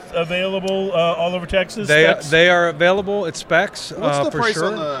both available all over Texas? They are available at Specs. What's the for price sure.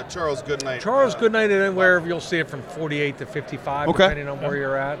 on the Charles Goodnight? Charles Goodnight, anywhere you'll see it from 48 to 55, Okay. depending on where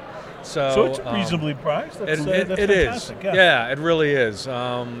you're at. So it's reasonably priced. That's it is. fantastic. Yeah, it really is.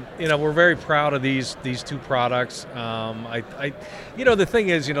 We're very proud of these two products. The thing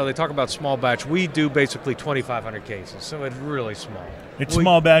is, they talk about small batch. We do basically 2,500 cases, so it's really small. It's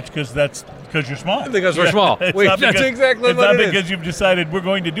small batch because you're small. Because we're small. That's exactly what it is. It's not because you've decided we're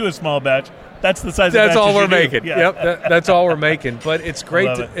going to do a small batch. That's the size. That's of all we're you do. making. Yeah. Yep, that's all we're making. But it's great.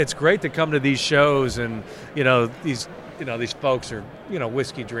 Love it. It's great to come to these shows, and these folks are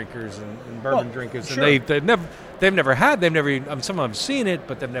whiskey drinkers and bourbon drinkers, sure. and they've never had. Some of them have seen it,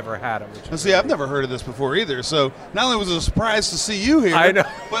 but they've never had it. And see, I've never heard of this before either. So not only was it a surprise to see you here, I know.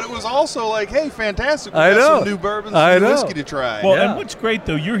 but it was also like, hey, fantastic! We I got know. some new bourbons, I some new know. whiskey to try. Well, Yeah. and what's great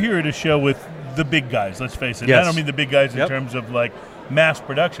though, you're here at a show with the big guys. Let's face it. Yes. I don't mean the big guys in Yep. terms of like mass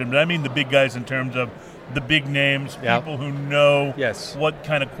production, but I mean the big guys in terms of the big names, Yep. people who know Yes. what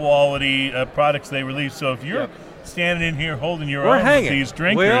kind of quality products they release. So if you're Yep. standing in here holding your We're own hanging. with these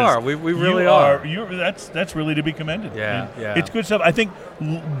drinkers, We are. We really you are. That's really to be commended. Yeah, And yeah. It's good stuff. I think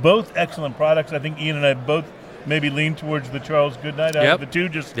both excellent products. I think Ian and I both maybe lean towards the Charles Goodnight out Yep. of the two.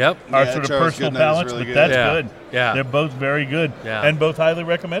 Just Yep. our Yeah, sort of Charles personal Goodnight is palates, really but good. that's Yeah. good. Yeah. They're both very good Yeah. and both highly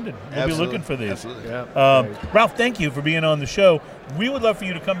recommended. We'll Absolutely. be looking for these. Absolutely. Yeah. Ralph, thank you for being on the show. We would love for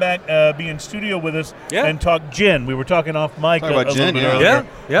you to come back, be in studio with us, Yeah. and talk gin. We were talking off mic Talk a about little gin, bit yeah. earlier.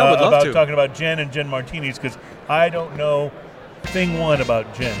 Yeah, would love about to. talking about gin and gin martinis because I don't know thing one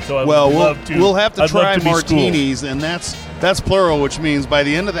about gin. So I Well, would love to. we'll have to I'd love try to be schooled. martinis, and that's plural, which means by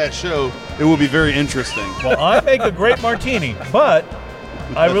the end of that show, it will be very interesting. Well, I make a great martini, but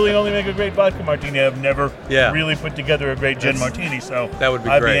I really only make a great vodka martini. I've never really put together a great gin martini, so That would be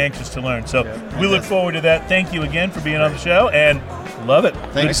I'd great. be anxious to learn. So we look forward to that. Thank you again for being on the show, and love it.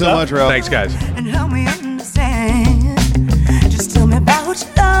 Thank you Good so stuff. much, Ralph. Thanks, guys. And help me understand. Just tell me about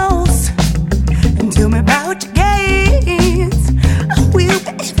your loss and tell me about your gains. I will be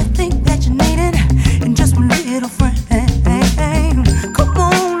everything that you needed and just one little friend. Come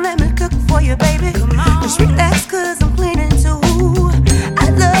on, let me cook for you, baby. Just relax, cause I'm cleaning too. I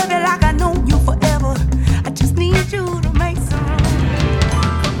love you like I know you forever. I just need you to make some room.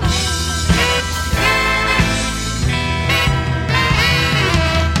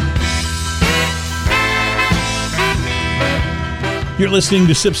 You're listening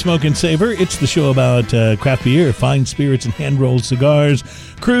to Sip, Smoke, and Savor. It's the show about craft beer, fine spirits, and hand-rolled cigars.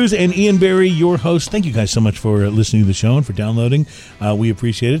 Cruz and Ian Barry, your hosts. Thank you guys so much for listening to the show and for downloading. We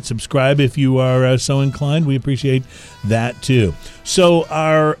appreciate it. Subscribe if you are so inclined. We appreciate that, too. So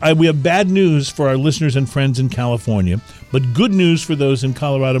we have bad news for our listeners and friends in California, but good news for those in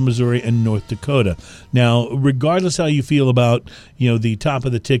Colorado, Missouri, and North Dakota. Now, regardless how you feel about, the top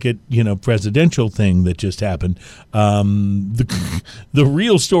of the ticket, presidential thing that just happened, the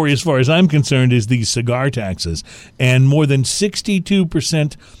real story, as far as I'm concerned, is these cigar taxes. And more than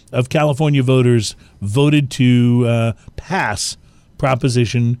 62% of California voters voted to pass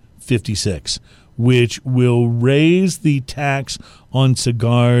Proposition 56, which will raise the tax on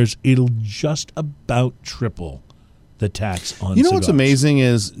cigars. It'll just about triple the tax on You know cigars. what's amazing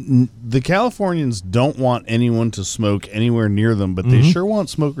is the Californians don't want anyone to smoke anywhere near them, but they sure want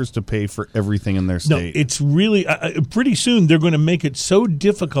smokers to pay for everything in their No, state. it's really pretty soon they're going to make it so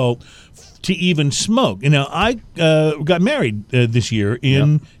difficult to even smoke. And now I got married this year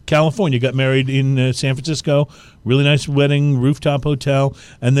in California. Got married in San Francisco. Really nice wedding, rooftop hotel,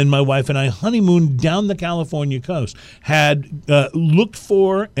 and then my wife and I honeymooned down the California coast. Had looked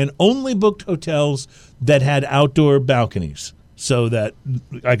for and only booked hotels that had outdoor balconies so that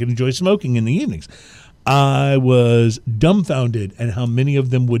I could enjoy smoking in the evenings. I was dumbfounded at how many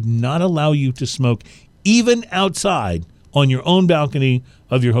of them would not allow you to smoke even outside on your own balcony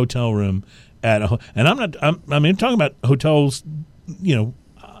of your hotel room. And I'm talking about hotels,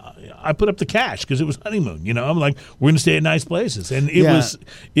 I put up the cash because it was honeymoon. I'm like, we're going to stay at nice places, and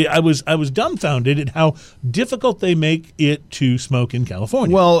I was dumbfounded at how difficult they make it to smoke in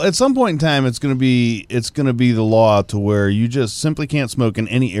California. Well, at some point in time, it's going to be the law to where you just simply can't smoke in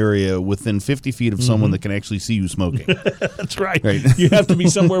any area within 50 feet of someone that can actually see you smoking. That's right. Right. You have to be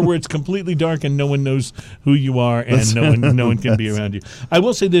somewhere where it's completely dark and no one knows who you are, and no one can be around you. I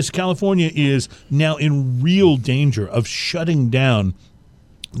will say this: California is now in real danger of shutting down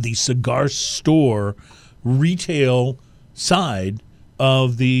the cigar store retail side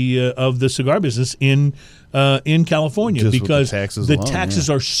of the cigar business in in California Just with because the taxes alone, taxes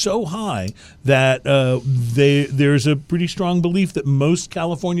are so high that there's a pretty strong belief that most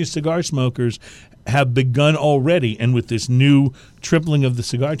California cigar smokers have begun already, and with this new tripling of the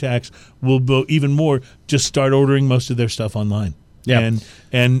cigar tax, will go even more. Just start ordering most of their stuff online. Yeah.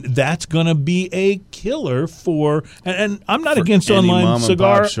 And that's going to be a killer for and I'm not For against any mom online and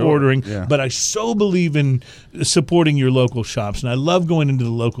cigar pop shop. ordering, Yeah. but I so believe in supporting your local shops, and I love going into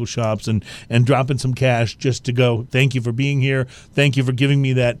the local shops and dropping some cash just to go, thank you for being here, thank you for giving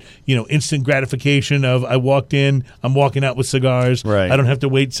me that, instant gratification of I walked in, I'm walking out with cigars. Right. I don't have to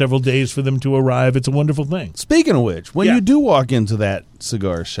wait several days for them to arrive. It's a wonderful thing. Speaking of which, when Yeah. you do walk into that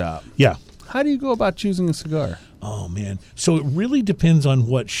cigar shop, Yeah. how do you go about choosing a cigar? Oh man. So it really depends on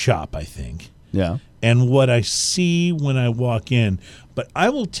what shop, I think. Yeah. And what I see when I walk in. But I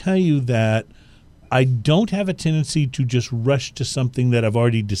will tell you that I don't have a tendency to just rush to something that I've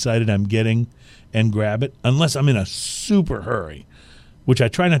already decided I'm getting and grab it, unless I'm in a super hurry, which I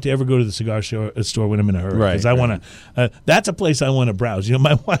try not to ever go to the cigar store when I'm in a hurry. Right, Because I want to, that's a place I want to browse.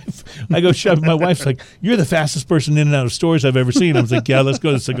 My wife, I go shopping. My wife's like, you're the fastest person in and out of stores I've ever seen. I was like, yeah, let's go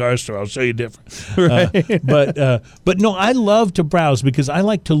to the cigar store. I'll show you different. Right. But no, I love to browse because I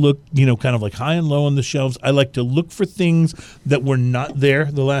like to look, kind of like high and low on the shelves. I like to look for things that were not there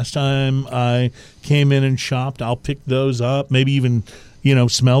the last time I came in and shopped. I'll pick those up, maybe even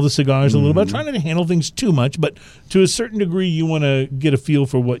smell the cigars a little bit. Trying not to handle things too much, but to a certain degree, you want to get a feel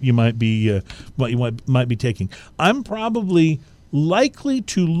for what you might be might be taking. I'm probably likely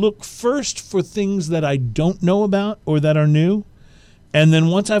to look first for things that I don't know about or that are new, and then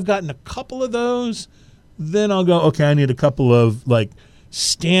once I've gotten a couple of those, then I'll go, okay, I need a couple of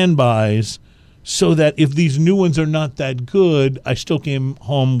standbys, so that if these new ones are not that good, I still came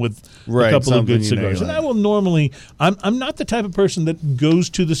home with Right, a couple of good something you know cigars. you And like. I will normally, I'm not the type of person that goes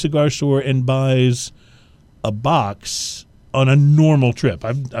to the cigar store and buys a box on a normal trip.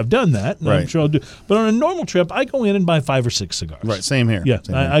 I've done that, and I'm Right. sure I'll do. But on a normal trip, I go in and buy 5 or 6 cigars. Right. Same here. Yeah,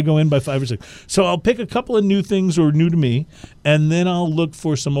 Same here. I go in by 5 or 6. So I'll pick a couple of new things or new to me, and then I'll look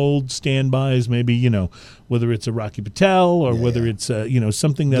for some old standbys, maybe, whether it's a Rocky Patel or whether it's,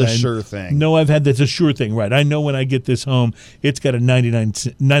 something that The I sure thing. know I've had that's a sure thing, right? I know when I get this home, it's got a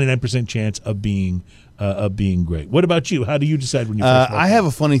 99% chance of being great. What about you? How do you decide when you first walk I in? have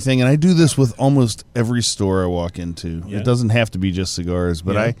a funny thing, and I do this with almost every store I walk into. Yeah. It doesn't have to be just cigars,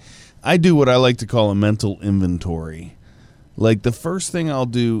 but Yeah. I do what I like to call a mental inventory. Like the first thing I'll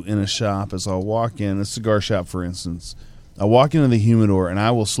do in a shop is I'll walk in, a cigar shop for instance, I'll walk into the humidor and I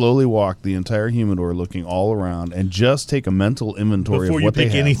will slowly walk the entire humidor looking all around and just take a mental inventory Before of you what they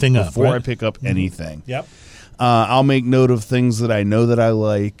pick have anything up, before right? I pick up anything. Yep. I'll make note of things that I know that I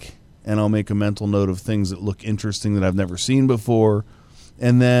like, and I'll make a mental note of things that look interesting that I've never seen before.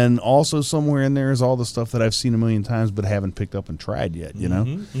 And then also somewhere in there is all the stuff that I've seen a million times but haven't picked up and tried yet,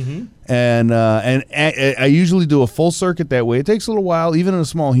 Mm-hmm. And I usually do a full circuit that way. It takes a little while, even in a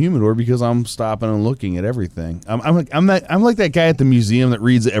small humidor, because I'm stopping and looking at everything. I'm like that guy at the museum that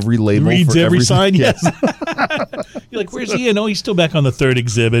reads every label, Reads for every everything. sign, yes. You're like, where's he? No, he's still back on the 3rd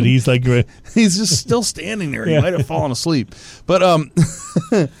exhibit. He's like, He's just still standing there. He Yeah. might have fallen asleep. But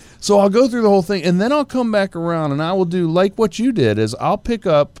so I'll go through the whole thing, and then I'll come back around, and I will do like what you did. Is I'll pick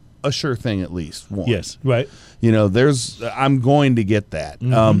up a sure thing at least one. yes, right. I'm going to get that.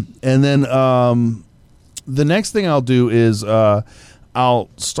 Mm-hmm. And then the next thing I'll do is I'll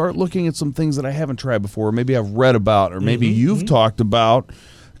start looking at some things that I haven't tried before, or maybe I've read about, or maybe Mm-hmm. you've talked about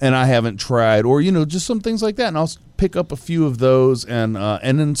and I haven't tried, or just some things like that. And I'll pick up a few of those, and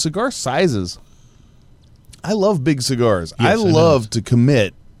then cigar sizes. I love big cigars. Yes, I know. love to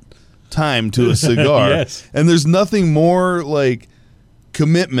commit time to a cigar. Yes. And there's nothing more like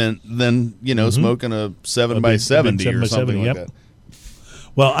commitment than smoking a 7x70 big or 7x70, something yep. like that.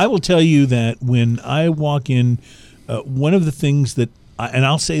 Well, I will tell you that when I walk in, one of the things that, and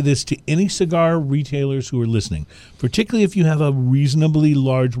I'll say this to any cigar retailers who are listening, particularly if you have a reasonably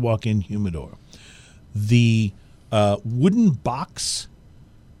large walk-in humidor, the wooden box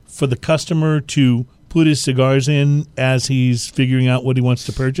for the customer to put his cigars in as he's figuring out what he wants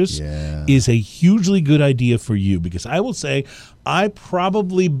to purchase Yeah. is a hugely good idea for you, because I will say I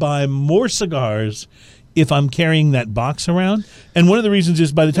probably buy more cigars if I'm carrying that box around. And one of the reasons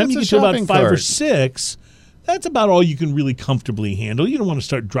is by the time That's you a get to about shopping 5 or cart. 6, that's about all you can really comfortably handle. You don't want to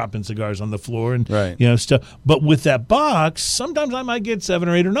start dropping cigars on the floor and Right. stuff. But with that box, sometimes I might get 7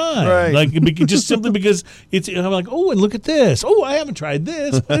 or 8 or 9. Right. Like just simply because I'm like, oh, and look at this. Oh, I haven't tried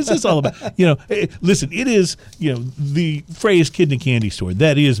this. What is this all about? Listen, it is the phrase "kid in a candy store."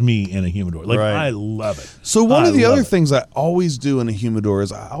 That is me in a humidor. Like Right. I love it. So one I of the love other it. things I always do in a humidor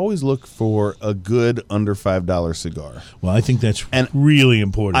is I always look for a good under $5 cigar. Well, I think that's And really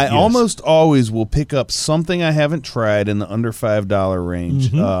important. I yes. almost always will pick up something I haven't tried in the under $5 range,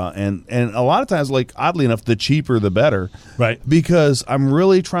 Mm-hmm. and a lot of times, like oddly enough, the cheaper the better, Right. Because I'm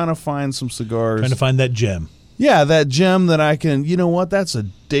really trying to find some cigars. trying to find that gem. Yeah, that gem that I can. You know what? That's a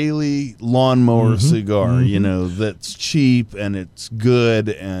daily lawnmower cigar. That's cheap and it's good,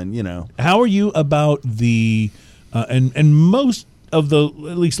 and How are you about the and most of the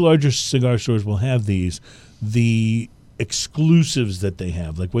at least larger cigar stores will have the exclusives that they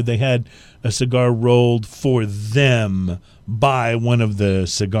have, like where they had a cigar rolled for them by one of the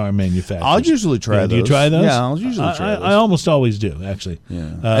cigar manufacturers. I'll usually try those. Do you try those? Yeah, I'll usually try those. I almost always do, actually.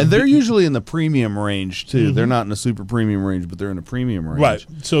 Yeah. And they're usually in the premium range too. They're not in the super premium range, but they're in the premium range. Right.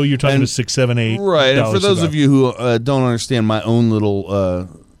 So you're talking And- to $6, $7, $8. Right, and for those cigar. of you who don't understand, my own little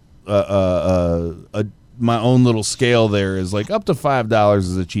my own little scale there is like up to $5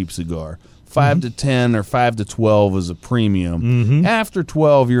 is a cheap cigar. 5 to 10 or 5 to 12 is a premium. After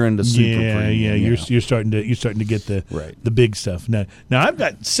 12, you're into super premium. Yeah, you're starting to get the Right. the big stuff. Now I've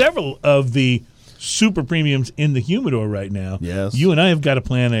got several of the super premiums in the humidor right now. Yes. You and I have got to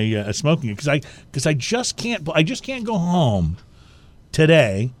plan a smoking because I just can't go home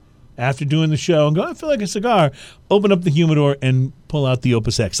today after doing the show and go, I feel like a cigar, open up the humidor and pull out the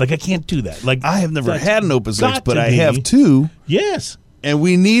Opus X. Like I can't do that. Like I have never that's had an Opus X, got but to I be- have two, Yes. and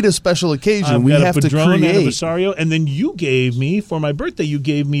we need a special occasion. I've We got have a to Padron and a create Vasario, and then you gave me for my birthday. You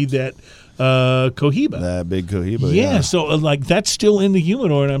gave me that Cohiba. that big Cohiba. Yeah, so like that's still in the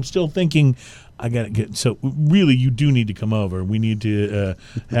humidor, and I'm still thinking I got to get. So really, you do need to come over. We need to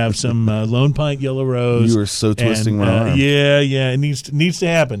have some Lone Pint Yellow Rose. You are so twisting my arm. Yeah, it needs to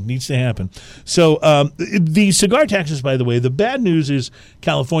happen. Needs to happen. So the cigar taxes, by the way, the bad news is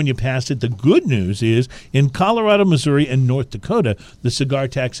California passed it. The good news is in Colorado, Missouri, and North Dakota, the cigar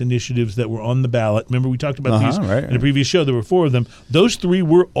tax initiatives that were on the ballot. Remember, we talked about these right, in a previous show. There were 4 of them. Those 3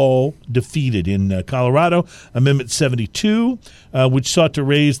 were all defeated. In Colorado, Amendment 72, which sought to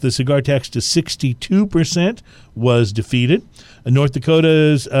raise the cigar tax to 62%, was defeated. North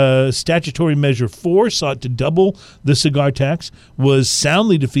Dakota's statutory measure 4 sought to double the cigar tax, was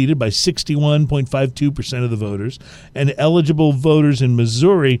soundly defeated by 61.52% of the voters. And eligible voters in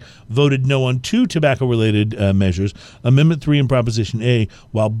Missouri voted no on 2 tobacco-related measures, Amendment 3 and Proposition A.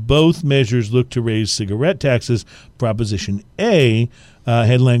 While both measures looked to raise cigarette taxes, Proposition A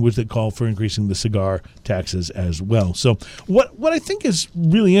had language that called for increasing the cigar taxes as well. So what I think is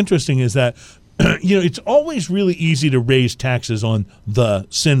really interesting is that it's always really easy to raise taxes on the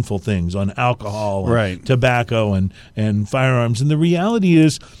sinful things, on alcohol, and Right. tobacco, and firearms. And the reality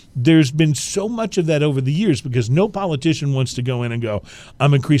is there's been so much of that over the years because no politician wants to go in and go,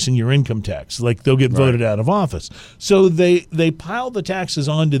 I'm increasing your income tax. Like they'll get voted out of office. So they pile the taxes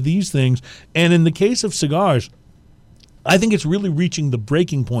onto these things. And in the case of cigars, I think it's really reaching the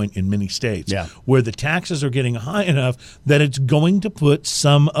breaking point in many states where the taxes are getting high enough that it's going to put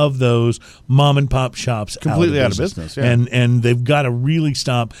some of those mom and pop shops Completely out out of of business. business, yeah. And they've got to really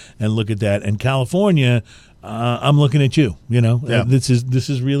stop and look at that. And California, I'm looking at you. This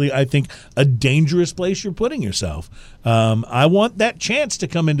is really, I think, a dangerous place you're putting yourself. I want that chance to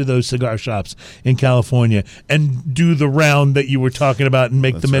come into those cigar shops in California and do the round that you were talking about and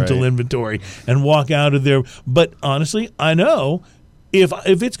make the That's mental right. inventory and walk out of there. But honestly, I know if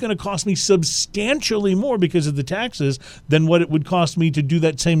it's going to cost me substantially more because of the taxes than what it would cost me to do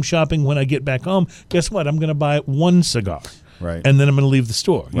that same shopping when I get back home, guess what? I'm going to buy 1 cigar. Right. And then I'm going to leave the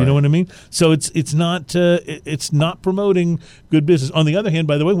store. You know what I mean? So it's not promoting good business. On the other hand,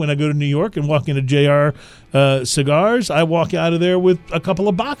 by the way, when I go to New York and walk into JR Cigars, I walk out of there with a couple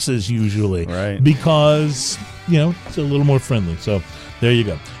of boxes usually. Right. Because, it's a little more friendly. So there you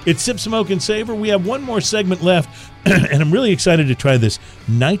go. It's Sip, Smoke, and Savor. We have one more segment left, and I'm really excited to try this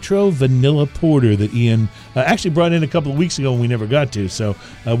Nitro Vanilla Porter that Ian actually brought in a couple of weeks ago and we never got to. So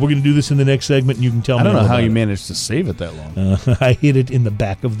we're going to do this in the next segment, and you can tell me I don't know all how about you it. managed to save it that long. I hid it in the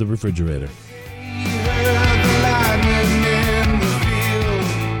back of the refrigerator.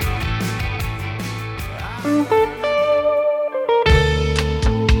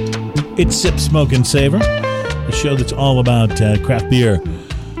 It's Sip, Smoke, and Savor, a show that's all about craft beer,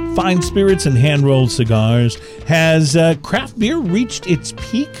 fine spirits, and hand-rolled cigars. Has craft beer reached its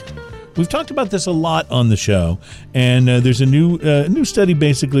peak? we've talked about this a lot on the show, and there's a new study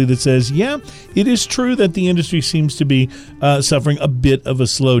basically that says, yeah, it is true that the industry seems to be suffering a bit of a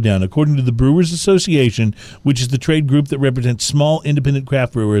slowdown. According to the Brewers Association, which is the trade group that represents small independent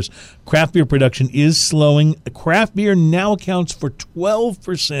craft brewers, craft beer production is slowing. Craft beer now accounts for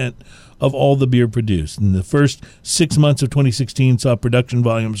 12% of all the beer produced. In the first 6 months of 2016 saw production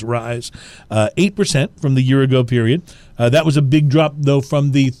volumes rise 8% from the year-ago period. That was a big drop, though,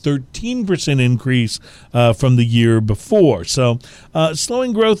 from the 13% increase from the year before. So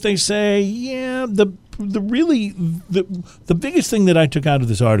slowing growth, they say, yeah, the biggest thing that I took out of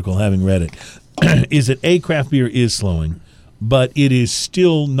this article, having read it, is that craft beer is slowing, but it is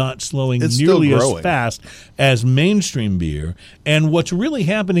still not slowing nearly as fast as mainstream beer. And what's really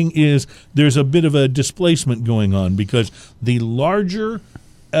happening is there's a bit of a displacement going on because the larger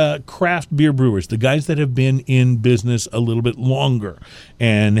craft beer brewers, the guys that have been in business a little bit longer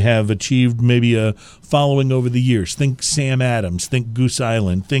and have achieved maybe a following over the years, think Sam Adams, think Goose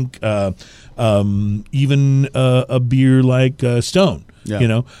Island, think even a beer like Stone.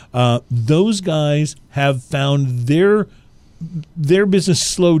 Yeah. Those guys have found their business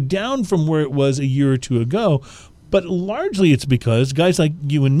slowed down from where it was a year or two ago, but largely it's because guys like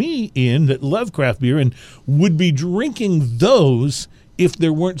you and me, Ian, that love craft beer and would be drinking those if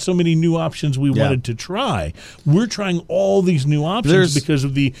there weren't so many new options we wanted to try. We're trying all these new options because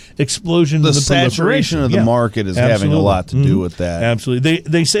of the explosion, the saturation of the market is having a lot to do with that. Absolutely.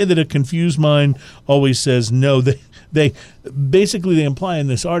 They say that a confused mind always says no. They basically imply in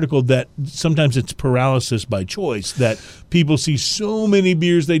this article that sometimes it's paralysis by choice, that people see so many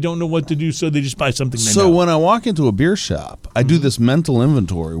beers they don't know what to do, so they just buy something they know. So when I walk into a beer shop, I do this mental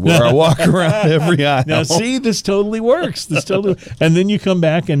inventory where I walk around every aisle. Now, see, this totally works. And then you come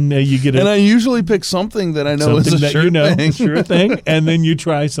back and you get And I usually pick something that I know is a sure thing, and then you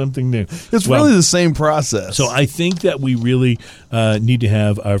try something new. It's really the same process. So I think that we really need to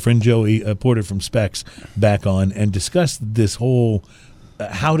have our friend Joey Porter from Specs back on and discuss this whole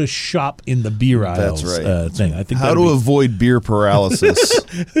how to shop in the beer aisles thing. I think how to avoid beer paralysis.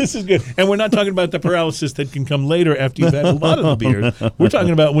 This is good. And we're not talking about the paralysis that can come later after you've had a lot of the beers. We're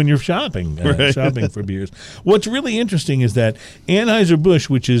talking about when you're shopping for beers. What's really interesting is that Anheuser-Busch,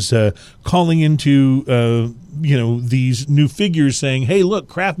 which is calling into these new figures saying, hey, look,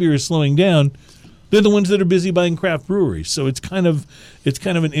 craft beer is slowing down. They're the ones that are busy buying craft breweries. So it's kind of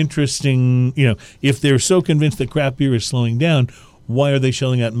an interesting, if they're so convinced that craft beer is slowing down, why are they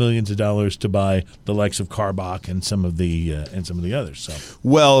shelling out millions of dollars to buy the likes of Karbach and some of the others? So,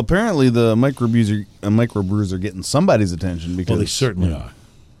 well, apparently the microbrewers are getting somebody's attention because they certainly are.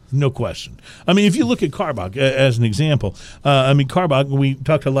 No question. I mean, if you look at Karbach as an example, Karbach, we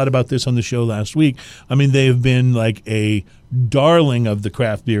talked a lot about this on the show last week. I mean, they have been like a darling of the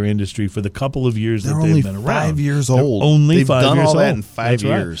craft beer industry for the couple of years that they've been around. They're only 5 years old. They've done all that in 5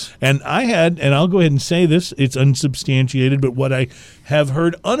 years. Right. And I'll go ahead and say this, it's unsubstantiated, but what I have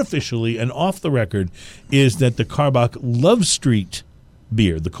heard unofficially and off the record is that the Karbach Love Street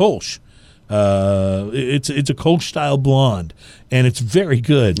beer, the Kolsch, it's a Kolsch style blonde, and it's very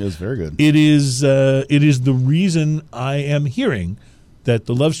good. It's very good. It is the reason I am hearing that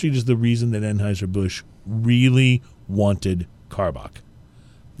the Love Street is the reason that Anheuser-Busch really wanted Karbach.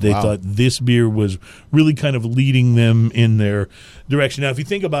 They thought this beer was really kind of leading them in their direction. Now, if you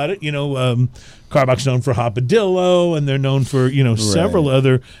think about it, Karbach's known for Hopadillo, and they're known for several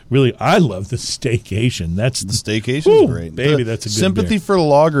other. Really, I love the Staycation. The Staycation's great, baby. That's a good Sympathy beer. for the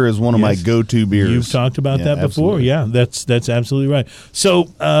Lager is one of my go-to beers. You've talked about that before. Absolutely. Yeah, that's absolutely right. So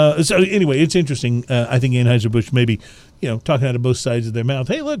anyway, it's interesting. I think Anheuser-Busch maybe talking out of both sides of their mouth.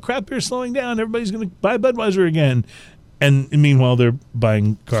 Hey, look, craft beer's slowing down. Everybody's going to buy Budweiser again. And meanwhile, they're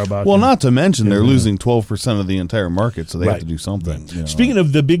buying Karbach. Well, not to mention they're losing 12% of the entire market, so they have to do something. Right. Speaking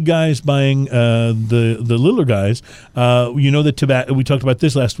of the big guys buying the littler guys, that we talked about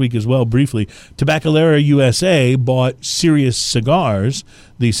this last week as well briefly. Tabacalera USA bought Sirius Cigars,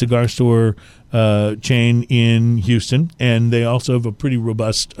 the cigar store chain in Houston, and they also have a pretty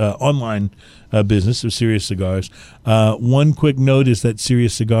robust online business of Sirius Cigars. One quick note is that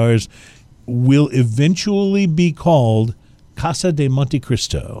Sirius Cigars will eventually be called Casa de Monte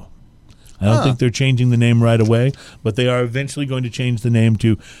Cristo. I don't think they're changing the name right away, but they are eventually going to change the name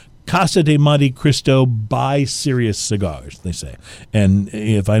to Casa de Monte Cristo by Sirius Cigars, they say. And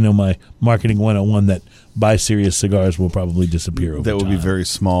if I know my marketing 101, that by Sirius Cigars will probably disappear over time. That will be very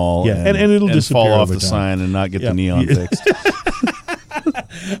small. Yeah, and it'll disappear fall off over the time. sign and not get the neon fixed.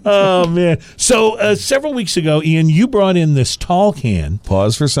 Oh, man. So several weeks ago, Ian, you brought in this tall can.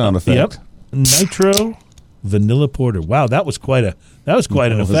 Pause for sound effect. Yep. Nitro vanilla porter. Wow, that was quite an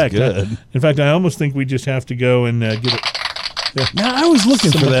effect. good. In fact, I almost think we just have to go and get it. Now, I was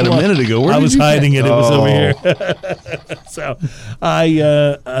looking for that a applause. minute ago. Where I did was you hiding it. It was over here. Oh. So I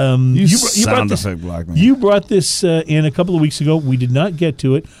You brought sound this. effect black man. You brought this in a couple of weeks ago. We did not get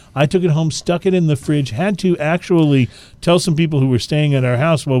to it. I took it home, stuck it in the fridge. Had to actually tell some people who were staying at our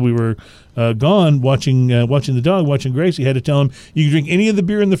house while we were gone, watching the dog, watching Gracie. Had to tell them you can drink any of the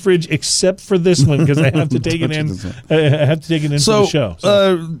beer in the fridge except for this one because I have to take it in. I have to take it in for the show.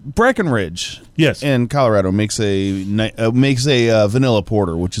 Breckenridge, Yes. in Colorado makes a vanilla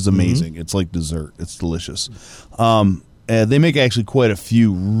porter, which is amazing. It's like dessert. It's delicious. They make actually quite a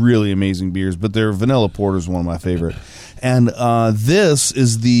few really amazing beers, but their vanilla porter is one of my favorite. And this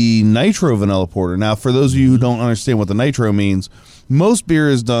is the Nitro Vanilla Porter. Now, for those of you who don't understand what the nitro means, most beer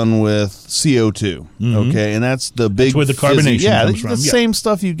is done with CO2, okay? And that's the big... That's where the carbonation fizzy, yeah, comes it's from. the same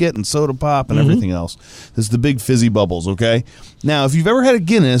stuff you get in soda pop and everything else. It's the big fizzy bubbles, okay? Now, if you've ever had a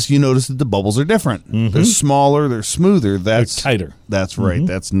Guinness, you notice that the bubbles are different. They're smaller, they're smoother. They're tighter. That's right.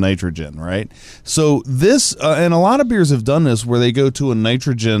 That's nitrogen, right? So this, and a lot of beers have done this where they go to a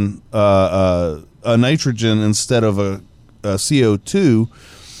nitrogen instead of a CO2,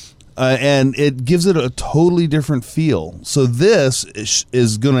 and it gives it a totally different feel. So this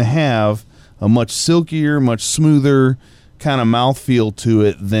is going to have a much silkier, much smoother kind of mouthfeel to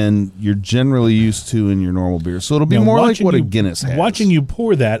it than you're generally used to in your normal beer. So it'll be Now, more like watching what a you- Guinness has. Watching you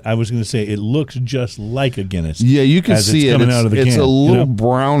pour that, I was going to say it looks just like a Guinness. Yeah, you can as see it's it. coming out of the It's can, a you little know?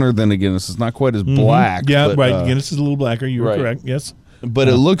 browner than a Guinness. It's not quite as black. Yeah, but, right. Guinness is a little blacker. You were right. correct. Yes. But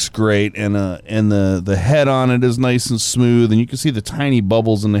it looks great, and the head on it is nice and smooth, and you can see the tiny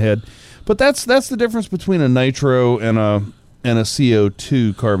bubbles in the head. But that's the difference between a nitro and a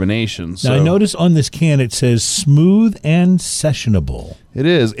CO2 carbonation. So Now, I notice on this can it says smooth and sessionable. it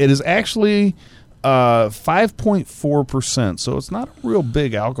is. It is actually 5.4%, so it's not a real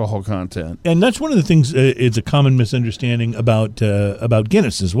big alcohol content. And that's one of the things. It's a common misunderstanding about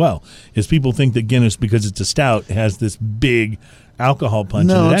Guinness as well. Is people think that Guinness, because it's a stout, has this big alcohol punch.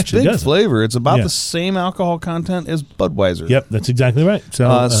 No, and it it's actually big doesn't. flavor. It's about Yeah. the same alcohol content as Budweiser. Yep, that's exactly right.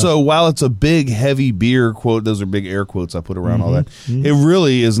 So while it's a big, heavy beer, quote, those are big air quotes I put around all that, it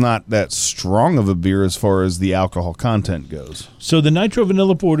really is not that strong of a beer as far as the alcohol content goes. So the Nitro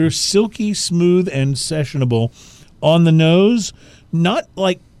Vanilla Porter, silky, smooth, and sessionable on the nose, not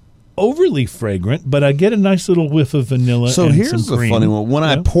like overly fragrant, but I get a nice little whiff of vanilla. So and here's some the cream. funny one. When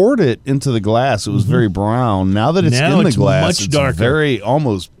I Yeah. poured it into the glass, it was very brown. Now that it's Now in the it's glass, much it's darker. very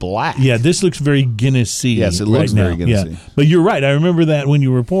almost black. Yeah, this looks very Guinness-y. Yes, it right looks now. very Guinness-y. Yeah. But you're right. I remember that when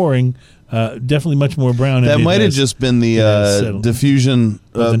you were pouring, definitely much more brown. That and it might have has- just been the has settled. diffusion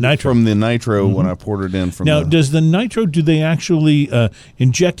Of the nitro. from the nitro when I poured it in from Now, the... does the nitro, do they actually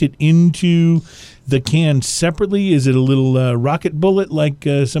inject it into the can separately? Is it a little rocket bullet like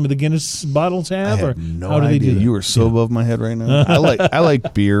some of the Guinness bottles I have? have or no how do they idea. do that? You are so above my head right now. I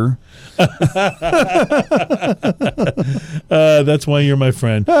like beer. That's why you're my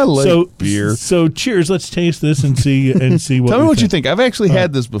friend. I like beer. So cheers. Let's taste this and see what. Tell me we what you think. I've actually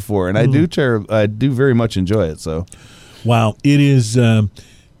had this before, and I do very much enjoy it. So Wow, it is.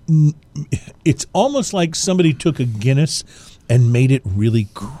 It's almost like somebody took a Guinness and made it really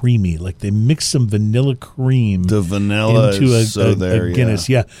creamy. Like they mixed some vanilla cream the vanilla into is so there. a Guinness.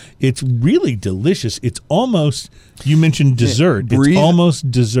 Yeah, it's really delicious. It's almost. You mentioned dessert. breathe- It's almost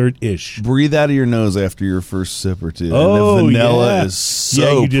dessert-ish. Breathe out of your nose after your first sip or two. Oh, and the vanilla yeah. is so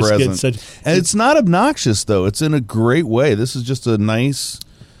Yeah, you just get present. such- And it's not obnoxious, though. It's in a great way. This is just a nice,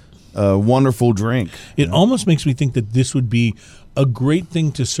 wonderful drink. It almost makes me think that this would be a great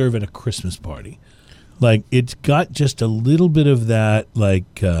thing to serve at a Christmas party. Like it's got just a little bit of that,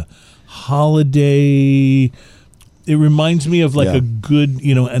 like holiday. It reminds me of like Yeah. a good,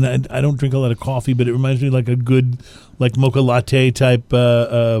 and I don't drink a lot of coffee, but it reminds me like a good, like mocha latte type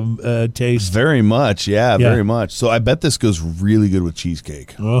taste. Very much, Yeah. very much. So I bet this goes really good with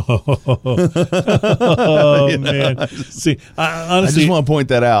cheesecake. Oh man! See, I honestly, just want to point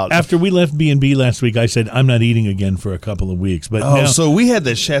that out. after we left B&B last week, I said I'm not eating again for a couple of weeks. But now, so we had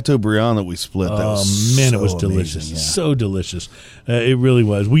that Chateaubriand that we split. That oh was man, so it was amazing, delicious, yeah. so delicious. It really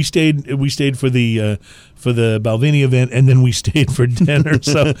was. We stayed for the Balvenie event, and then we stayed for dinner.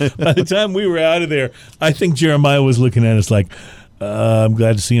 So by the time we were out of there, I think Jeremiah was looking at us like, I'm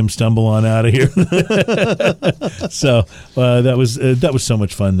glad to see him stumble on out of here. So that was so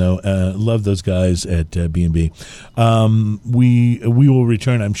much fun, though. Love those guys at B&B. We will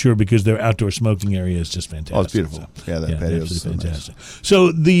return, I'm sure, because their outdoor smoking area is just fantastic. Oh, it's beautiful. So, Yeah, that patio is so fantastic. nice.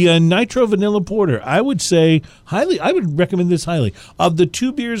 So the Nitro Vanilla Porter, I would say highly. I would recommend this highly. Of the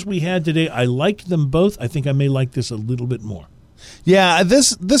two beers we had today, I liked them both. I think I may like this a little bit more. Yeah,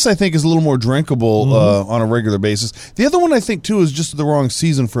 this I think is a little more drinkable on a regular basis. The other one I think too is just the wrong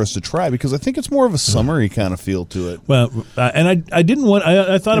season for us to try because I think it's more of a summery kind of feel to it. Well, and I didn't want.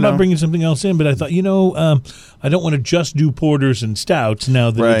 I thought about know. bringing something else in, but I thought I don't want to just do porters and stouts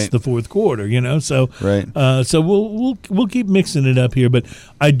now that it's Right. the fourth quarter. So Right. So we'll keep mixing it up here. But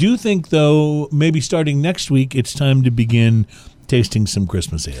I do think though maybe starting next week it's time to begin tasting some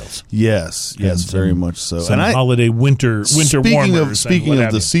Christmas ales. Yes, And very much so. Some And holiday winter speaking warmers. speaking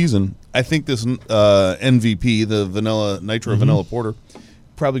of the season, I think this MVP, the Nitro Vanilla Porter,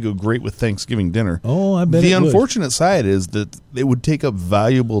 probably go great with Thanksgiving dinner. Oh, I bet The it would. unfortunate side is that it would take up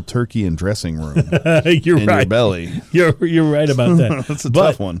valuable turkey and dressing room You're in right. your belly. You're right about that. That's a But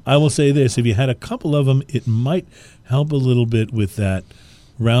tough one. I will say this: if you had a couple of them, it might help a little bit with that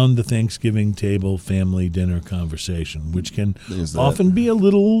round the Thanksgiving table family dinner conversation, which can There's that. often be a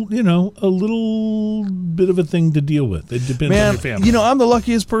little bit of a thing to deal with. It depends on Man, your family. I'm the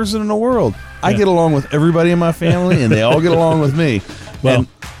luckiest person in the world. I Yeah. get along with everybody in my family, and they all get along with me. Well- and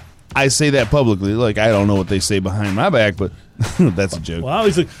I say that publicly. Like, I don't know what they say behind my back, but that's a joke. Well, I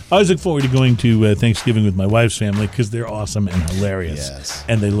always look forward to going to Thanksgiving with my wife's family because they're awesome and hilarious, Yes.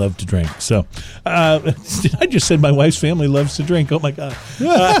 and they I just said my wife's family loves to drink. Oh my God!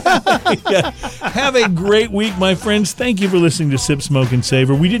 Yeah. Have a great week, my friends. Thank you for listening to Sip, Smoke, and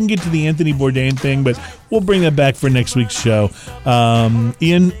Savor. We didn't get to the Anthony Bourdain thing, but we'll bring that back for next week's show.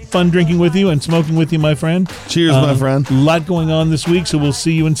 Ian, fun drinking with you and smoking with you, my friend. Cheers, my friend. A lot going on this week, so we'll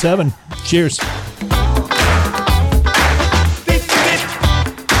see you in 7. Cheers.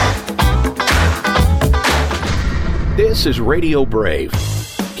 This is Radio Brave.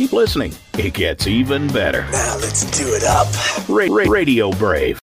 Keep listening. It gets even better. Now let's do it up. Radio Brave.